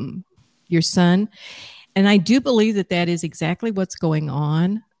your son? And I do believe that is exactly what's going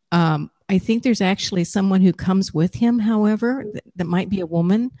on. I think there's actually someone who comes with him, however, that might be a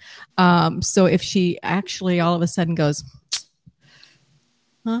woman. So if she actually all of a sudden goes,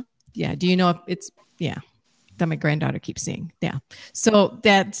 huh? Yeah. Do you know if it's, yeah, that my granddaughter keeps seeing. Yeah. So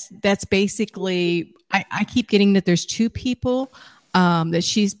that's basically, I keep getting that there's two people that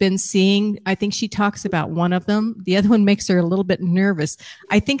she's been seeing. I think she talks about one of them. The other one makes her a little bit nervous.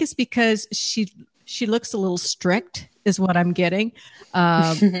 I think it's because she looks a little strict is what I'm getting.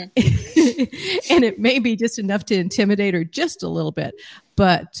 And it may be just enough to intimidate her just a little bit,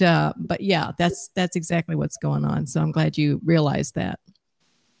 but yeah, that's exactly what's going on. So I'm glad you realized that.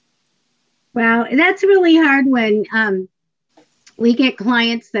 Wow. That's really hard when, we get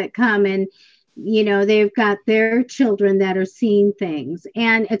clients that come and, they've got their children that are seeing things,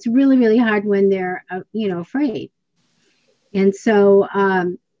 and it's really, really hard when they're, afraid. And so,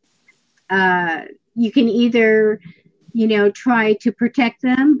 you can either, try to protect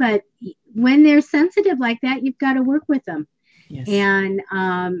them, but when they're sensitive like that, you've got to work with them. Yes. And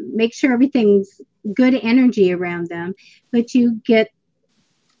make sure everything's good energy around them, but you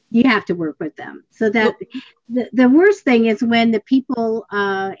have to work with them. So that the worst thing is when the people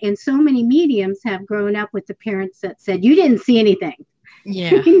and so many mediums have grown up with the parents that said, you didn't see anything.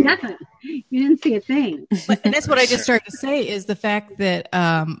 Yeah. Nothing. You didn't see a thing. And that's what I just started to say is the fact that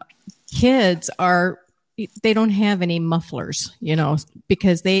kids they don't have any mufflers,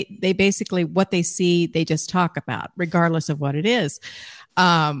 because they basically what they see, they just talk about regardless of what it is.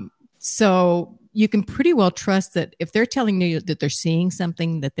 So you can pretty well trust that if they're telling you that they're seeing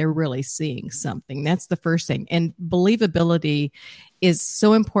something, that they're really seeing something. That's the first thing. And believability is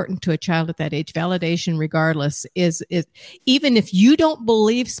so important to a child at that age. Validation, regardless, is even if you don't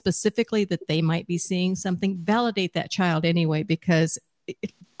believe specifically that they might be seeing something, validate that child anyway, because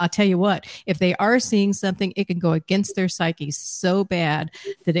I'll tell you what, if they are seeing something, it can go against their psyche so bad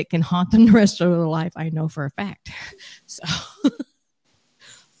that it can haunt them the rest of their life. I know for a fact. So,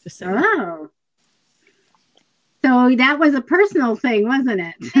 oh. So that was a personal thing, wasn't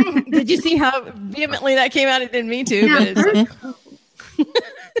it? Did you see how vehemently that came out? It didn't mean to. Yeah, but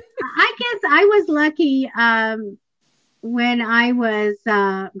I guess I was lucky when I was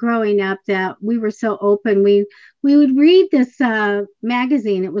growing up that we were so open. We would read this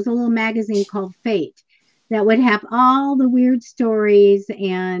magazine. It was a little magazine called Fate that would have all the weird stories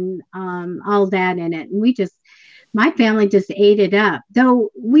and all that in it. And my family just ate it up.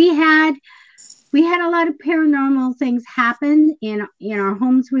 Though we had a lot of paranormal things happen in our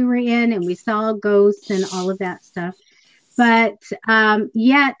homes we were in, and we saw ghosts and all of that stuff. But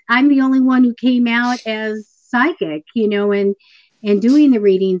yet I'm the only one who came out as psychic, and doing the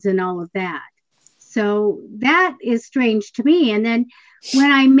readings and all of that. So that is strange to me. And then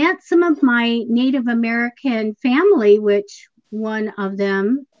when I met some of my Native American family, which one of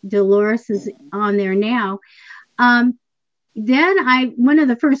them, Dolores, is on there now, then one of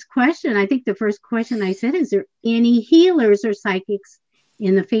the first question I said, is there any healers or psychics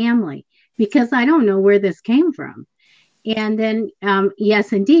in the family? Because I don't know where this came from. And then,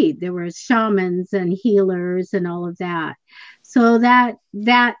 yes, indeed, there were shamans and healers and all of that. So that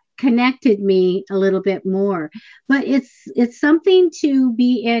connected me a little bit more. But it's something to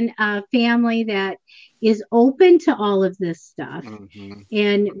be in a family that is open to all of this stuff. Mm-hmm.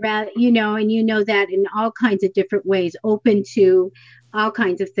 And that in all kinds of different ways, open to all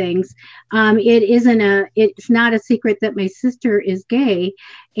kinds of things. It's not a secret that my sister is gay,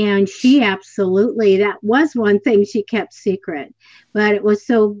 and she absolutely, that was one thing she kept secret, but it was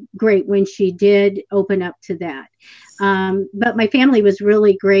so great when she did open up to that. But my family was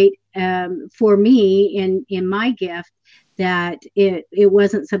really great for me in my gift, that it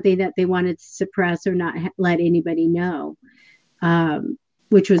wasn't something that they wanted to suppress or not let anybody know.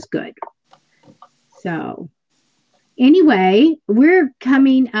 which was good. So anyway, we're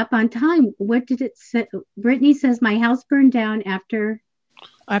coming up on time. What did it say? Brittany says my house burned down after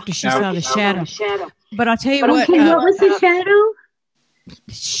she saw the shadow. But I'll tell you what. Okay, what was the shadow?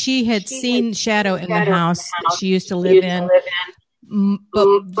 She had seen shadow in the house that she used to live in. But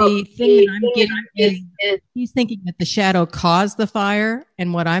the thing that I'm getting is he's thinking that the shadow caused the fire.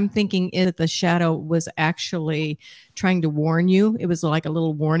 And what I'm thinking is that the shadow was actually trying to warn you. It was like a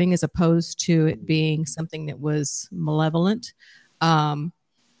little warning as opposed to it being something that was malevolent.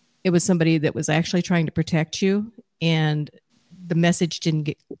 It was somebody that was actually trying to protect you. And the message didn't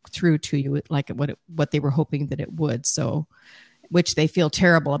get through to you like what they were hoping that it would. So, which they feel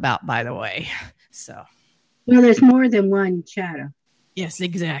terrible about, by the way. So, well, there's more than one shadow. Yes,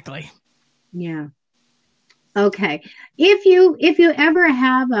 exactly. Yeah. Okay. If you ever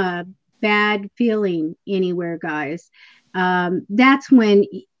have a bad feeling anywhere, guys, that's when.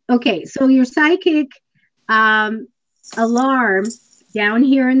 Okay, so your psychic alarm down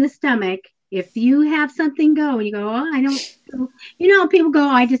here in the stomach. If you have something go and you go, oh, I don't. People go,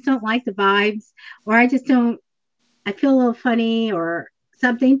 I just don't like the vibes, or I feel a little funny, or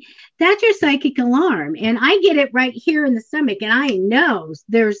something, that's your psychic alarm. And I get it right here in the stomach, and I know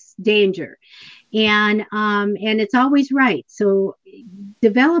there's danger, and it's always right. So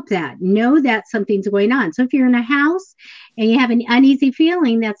develop that, know that something's going on. So if you're in a house and you have an uneasy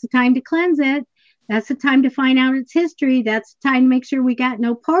feeling, that's the time to cleanse it. That's the time to find out its history. That's the time to make sure we got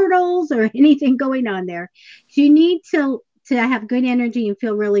no portals or anything going on there. So you need to have good energy and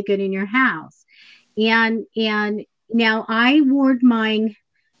feel really good in your house. And now I ward mine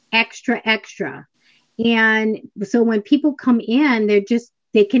extra. And so when people come in,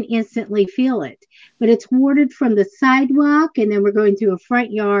 they can instantly feel it. But it's warded from the sidewalk, and then we're going through a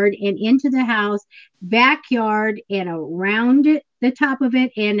front yard and into the house, backyard, and around it, the top of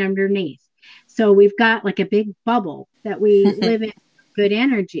it, and underneath. So we've got like a big bubble that we live in, good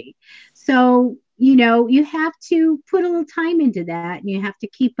energy. So you have to put a little time into that, and you have to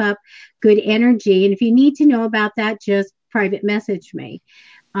keep up good energy. And if you need to know about that, just private message me,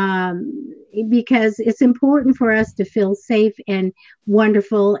 because it's important for us to feel safe and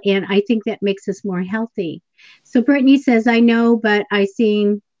wonderful. And I think that makes us more healthy. So Brittany says, I know, but I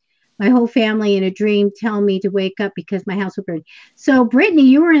seen my whole family in a dream tell me to wake up because my house would burn. So Brittany,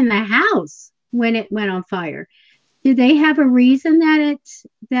 you were in the house when it went on fire. Did they have a reason that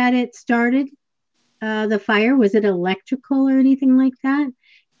it started? The fire, was it electrical or anything like that?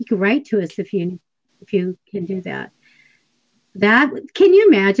 You could write to us if you can do that. Can you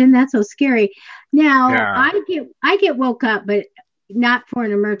imagine? That's so scary. Now I get woke up, but not for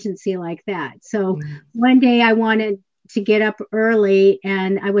an emergency like that. So one day I wanted to get up early,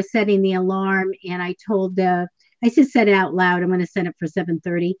 and I was setting the alarm, and I told I just said it out loud. I'm going to set it for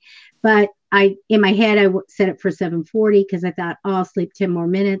 7:30, but in my head I set it for 7:40 because I thought, oh, I'll sleep 10 more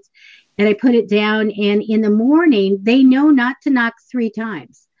minutes. And I put it down, and in the morning, they know not to knock 3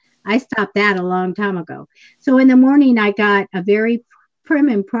 times. I stopped that a long time ago. So in the morning, I got a very prim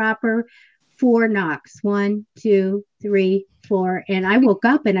and proper 4 knocks. 1, 2, 3, 4. And I woke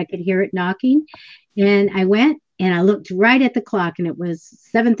up and I could hear it knocking. And I went and I looked right at the clock, and it was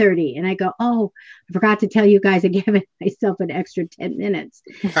 7:30. And I go, oh, I forgot to tell you guys, I gave myself an extra 10 minutes.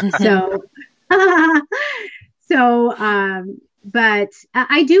 But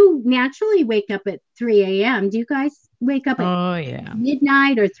I do naturally wake up at 3 a.m. Do you guys wake up at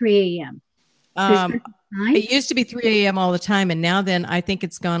midnight or 3 a.m.? It used to be 3 a.m. all the time, and now then I think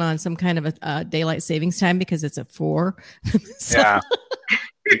it's gone on some kind of a daylight savings time because it's at 4. Yeah.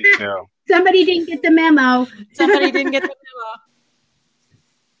 Me too. Somebody didn't get the memo.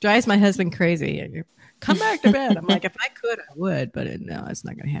 Drives my husband crazy. Come back to bed. I'm like, if I could, I would, but no, it's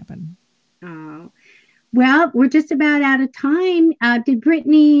not going to happen. Oh. Well, we're just about out of time. Did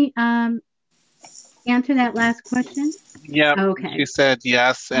Brittany answer that last question? Yeah. Okay. She said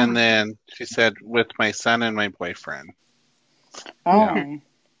yes, and then she said with my son and my boyfriend. Oh. Okay.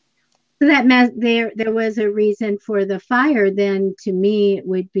 So that meant there was a reason for the fire. Then to me, it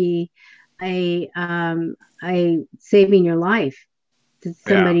would be a saving your life. To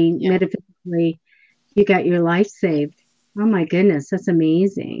somebody metaphysically, you got your life saved. Oh my goodness, that's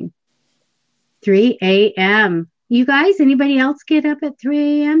amazing. 3 a.m. You guys, anybody else get up at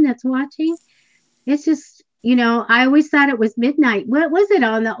 3 a.m. that's watching? It's just, I always thought it was midnight. What was it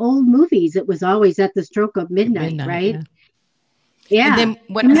on the old movies? It was always at the stroke of midnight, right? Yeah. And then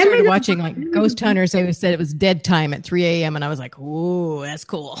when I started watching like Ghost Hunters, they said it was dead time at 3 a.m. And I was like, ooh, that's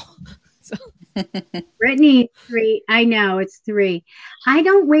cool. So. Brittany, 3. I know it's 3. I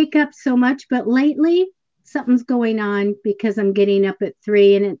don't wake up so much, but lately something's going on because I'm getting up at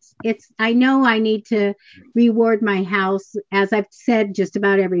 3, and I know I need to reward my house. As I've said just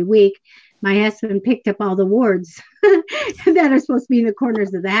about every week, my husband picked up all the wards that are supposed to be in the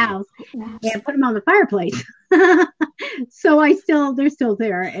corners of the house and put them on the fireplace. So they're still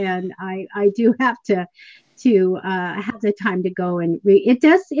there, and I do have to have the time to go and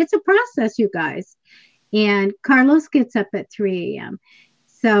it's a process, you guys. And Carlos gets up at 3 a.m.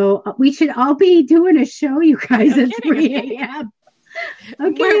 So we should all be doing a show, you guys, at 3 a.m.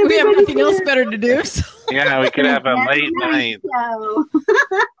 Okay, we have nothing else better to do. So. Yeah, we could have a late night.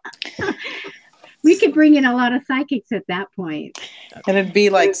 We could bring in a lot of psychics at that point. It'd be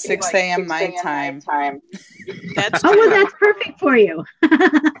like 6 a.m. my time. Well, that's perfect for you.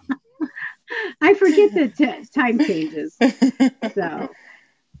 I forget the time changes. So,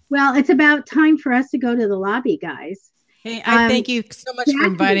 well, it's about time for us to go to the lobby, guys. Hey, I thank you so much for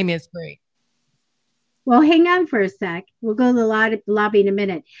inviting me. It's great. Well, hang on for a sec. We'll go to the lobby in a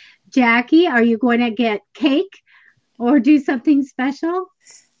minute. Jackie, are you going to get cake or do something special?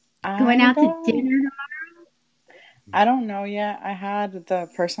 Going out to dinner tomorrow? I don't know yet. I had the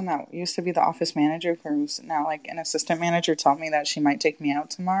person that used to be the office manager, who's now like an assistant manager, tell me that she might take me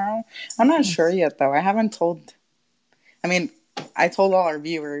out tomorrow. I'm not sure yet, though. I haven't told. I mean, I told all our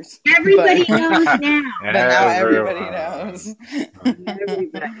viewers. Everybody knows now. But now everybody knows.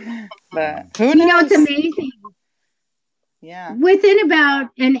 But who knows? You know, it's amazing. Yeah. Within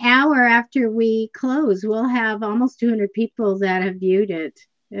about an hour after we close, we'll have almost 200 people that have viewed it,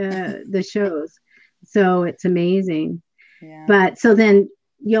 the shows. So it's amazing. Yeah. But so then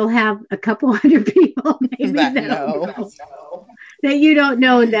you'll have a couple hundred people maybe that you don't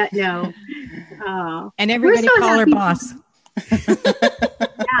know that know. And everybody so call her boss. Yeah,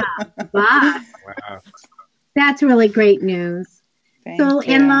 boss. Wow. That's really great news. Thank you.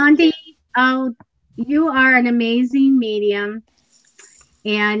 And Londie, you are an amazing medium.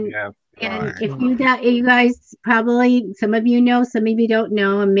 And if you guys probably, some of you know, some of you don't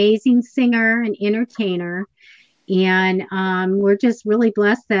know, amazing singer and entertainer. And we're just really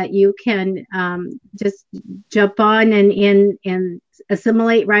blessed that you can just jump on and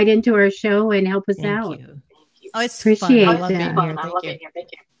assimilate right into our show and help us out. Thank you. Oh, it's appreciate fun. I love that. being here.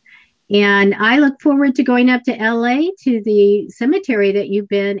 Thank you. And I look forward to going up to LA to the cemetery that you've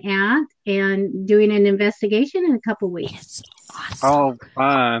been at and doing an investigation in a couple weeks. It's awesome. Oh,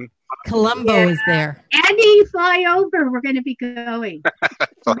 fun. Columbo is there. Andy, fly over. We're going to be going.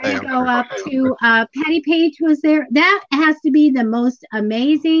 We're going to go up to Patty Page was there. That has to be the most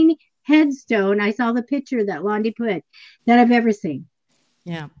amazing headstone. I saw the picture that Londie put that I've ever seen.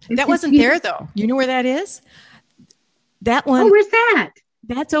 Yeah. That wasn't there, though. You know where that is? That one. Oh, where's that?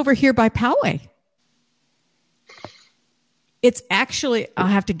 That's over here by Poway. It's actually, I'll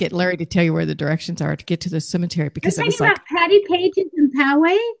have to get Larry to tell you where the directions are to get to the cemetery because it was like Patty Page's in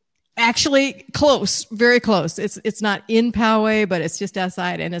Poway. Actually, close, very close. It's not in Poway, but it's just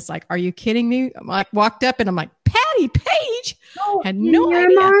outside. And it's like, are you kidding me? I'm like, walked up and I'm like, Patty Page. Had no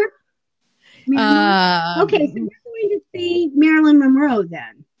idea. Okay, so we're going to see Marilyn Monroe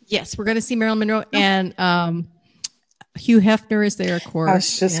then. Yes, we're going to see Marilyn Monroe and Hugh Hefner is there, of course. I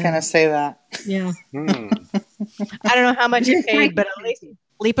was just going to say that. Yeah. I don't know how much he paid, but at least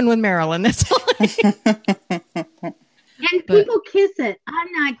sleeping with Marilyn. That's all. And people kiss it.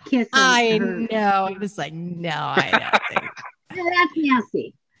 I'm not kissing. I know. It was like, no, I don't think. No, that's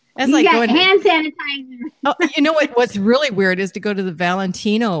nasty. That's you like got going hand sanitizer. Oh, you know what? What's really weird is to go to the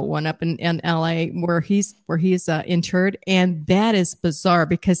Valentino one up in LA where he's interred, and that is bizarre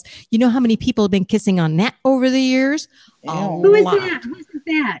because you know how many people have been kissing on that over the years. Who is that? Who's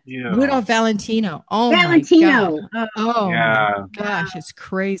that? Yeah. Rudolph Valentino. Oh, Valentino. My God. Yeah. Gosh, it's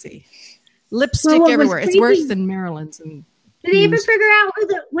crazy. Lipstick everywhere. It's worse than Marilyn's. And did they ever figure out who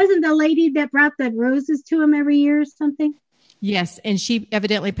wasn't the lady that brought the roses to him every year or something? Yes, and she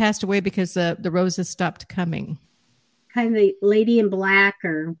evidently passed away because the roses stopped coming. Kind of the lady in black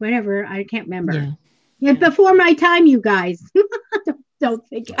or whatever. I can't remember. Yeah. Before my time, you guys. don't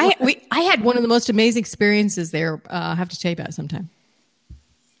think it was. I had one of the most amazing experiences there. I'll have to tell you about it sometime.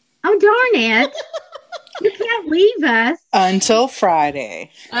 Oh, darn it. You can't leave us. Until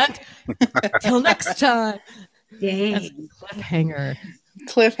Friday. Until next time. Dang. That's a cliffhanger.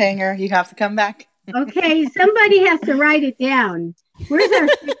 Cliffhanger. You have to come back. Okay, somebody has to write it down. Where's our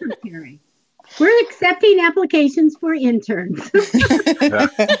secretary? We're accepting applications for interns.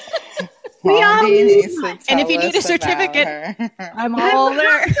 We all need one. And if you need a certificate, I'm all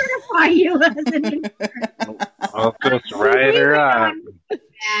there. I'll certify you as an intern. I'll just write her up.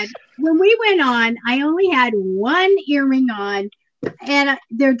 When we went on, I only had one earring on, and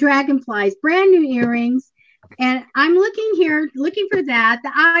they're dragonflies, brand new earrings. And I'm looking for that.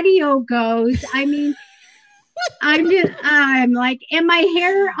 The audio goes. I mean, I'm like, and my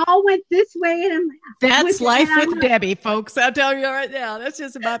hair all went this way, and that's life with Debbie, folks. I'll tell you right now. That's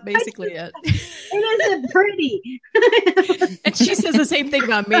just about basically it. It isn't pretty. And she says the same thing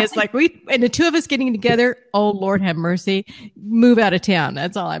about me. It's like and the two of us getting together. Oh Lord, have mercy. Move out of town.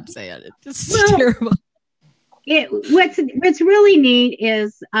 That's all I'm saying. It's terrible. What's really neat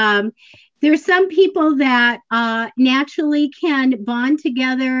is there's some people that naturally can bond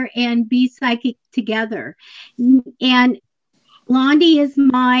together and be psychic together. And Londie is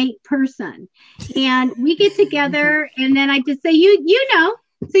my person. And we get together and then I just say, you know,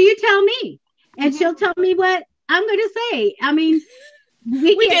 so you tell me. And she'll tell me what I'm going to say. I mean,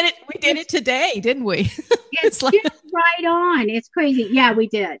 we did it today, didn't we? It's like, just right on. It's crazy. Yeah, we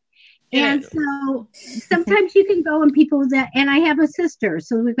did. And so sometimes you can go and and I have a sister.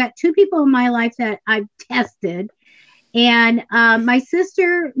 So we've got two people in my life that I've tested. And my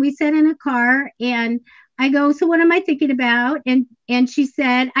sister, we sat in a car and I go, so what am I thinking about? And she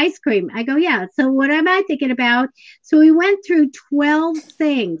said, ice cream. I go, yeah. So what am I thinking about? So we went through 12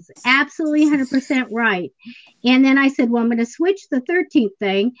 things, absolutely 100% right. And then I said, well, I'm going to switch the 13th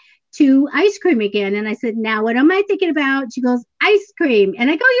thing to ice cream again. And I said, now what am I thinking about? She goes, ice cream.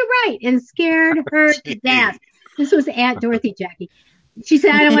 And I go, you're right. And it scared her to death. This was Aunt Dorothy, Jackie. She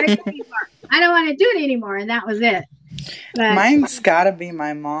said, I don't want to do it anymore. I don't want to do it anymore. And that was it. But mine's gotta be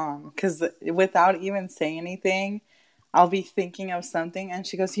my mom, because without even saying anything, I'll be thinking of something and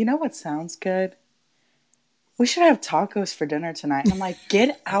she goes, you know what sounds good? We should have tacos for dinner tonight. And I'm like,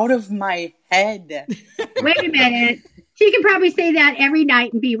 get out of my head. Wait a minute. She can probably say that every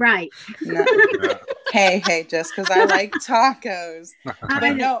night and be right. No. Hey, just because I like tacos.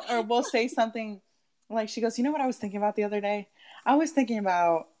 But no, or we'll say something like, she goes, you know what I was thinking about the other day? I was thinking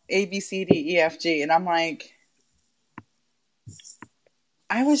about A, B, C, D, E, F, G. And I'm like,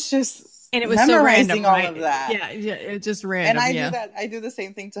 I was just and it was memorizing so random, all right? of that. Yeah, it's just random. And I do that. I do the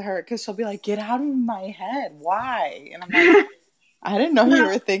same thing to her because she'll be like, get out of my head. Why? And I'm like, I didn't know you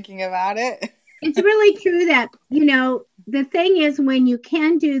were thinking about it. It's really true that, you know, the thing is when you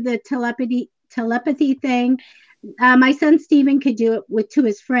can do the telepathy thing, my son Stephen could do it to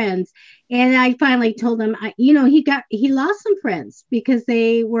his friends. And I finally told him, he lost some friends because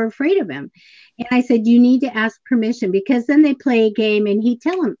they were afraid of him. And I said, you need to ask permission, because then they play a game and he'd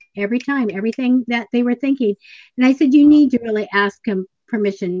tell them every time, everything that they were thinking. And I said, you need to really ask him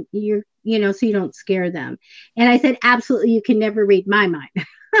permission, so you don't scare them. And I said, absolutely, you can never read my mind.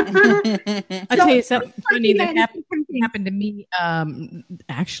 I'll tell you something funny that happened to me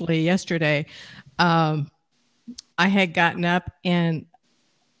actually yesterday. I had gotten up and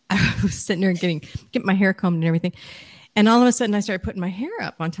I was sitting there getting my hair combed and everything. And all of a sudden I started putting my hair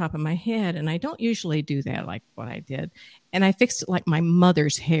up on top of my head. And I don't usually do that like what I did. And I fixed it like my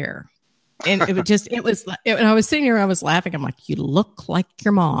mother's hair. And and I was sitting here, I was laughing. I'm like, you look like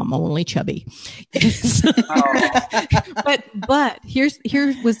your mom, only chubby. But here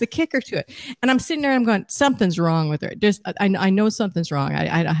was the kicker to it. And I'm sitting there, I'm going, something's wrong with her. I know something's wrong.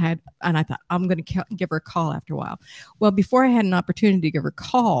 I thought I'm going to give her a call after a while. Well, before I had an opportunity to give her a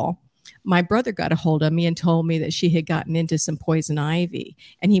call, my brother got a hold of me and told me that she had gotten into some poison ivy,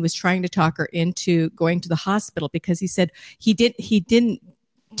 and he was trying to talk her into going to the hospital because he said he didn't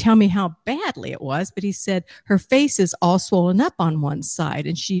tell me how badly it was, but he said her face is all swollen up on one side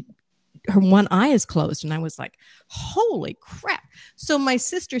and her one eye is closed. And I was like, holy crap. So my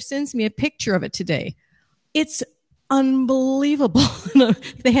sister sends me a picture of it today. It's unbelievable.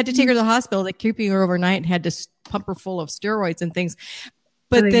 They had to take her to the hospital. They're keeping her overnight and had to pump her full of steroids and things.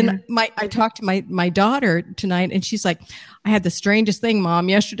 But then I talked to my daughter tonight and she's like, I had the strangest thing, Mom.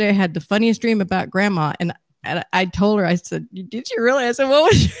 Yesterday I had the funniest dream about Grandma. And I told her, I said, did you really? I said,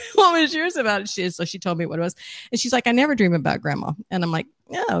 what was yours about it? So she told me what it was. And she's like, I never dream about Grandma. And I'm like,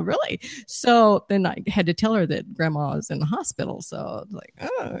 oh, really? So then I had to tell her that Grandma was in the hospital. So I was like,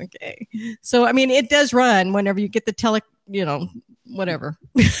 oh, okay. So, I mean, it does run whenever you get the telepathy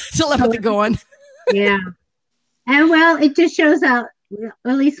going. Yeah. And well, it just shows out,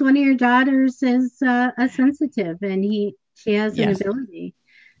 at least one of your daughters is a sensitive, and she has an ability.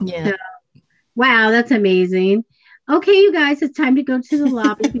 Yeah. So, wow, that's amazing. Okay, you guys, it's time to go to the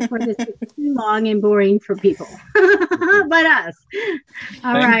lobby before this gets too long and boring for people. But us.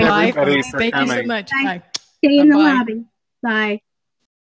 All right. Thank you so much. Bye. Stay in the lobby. Bye.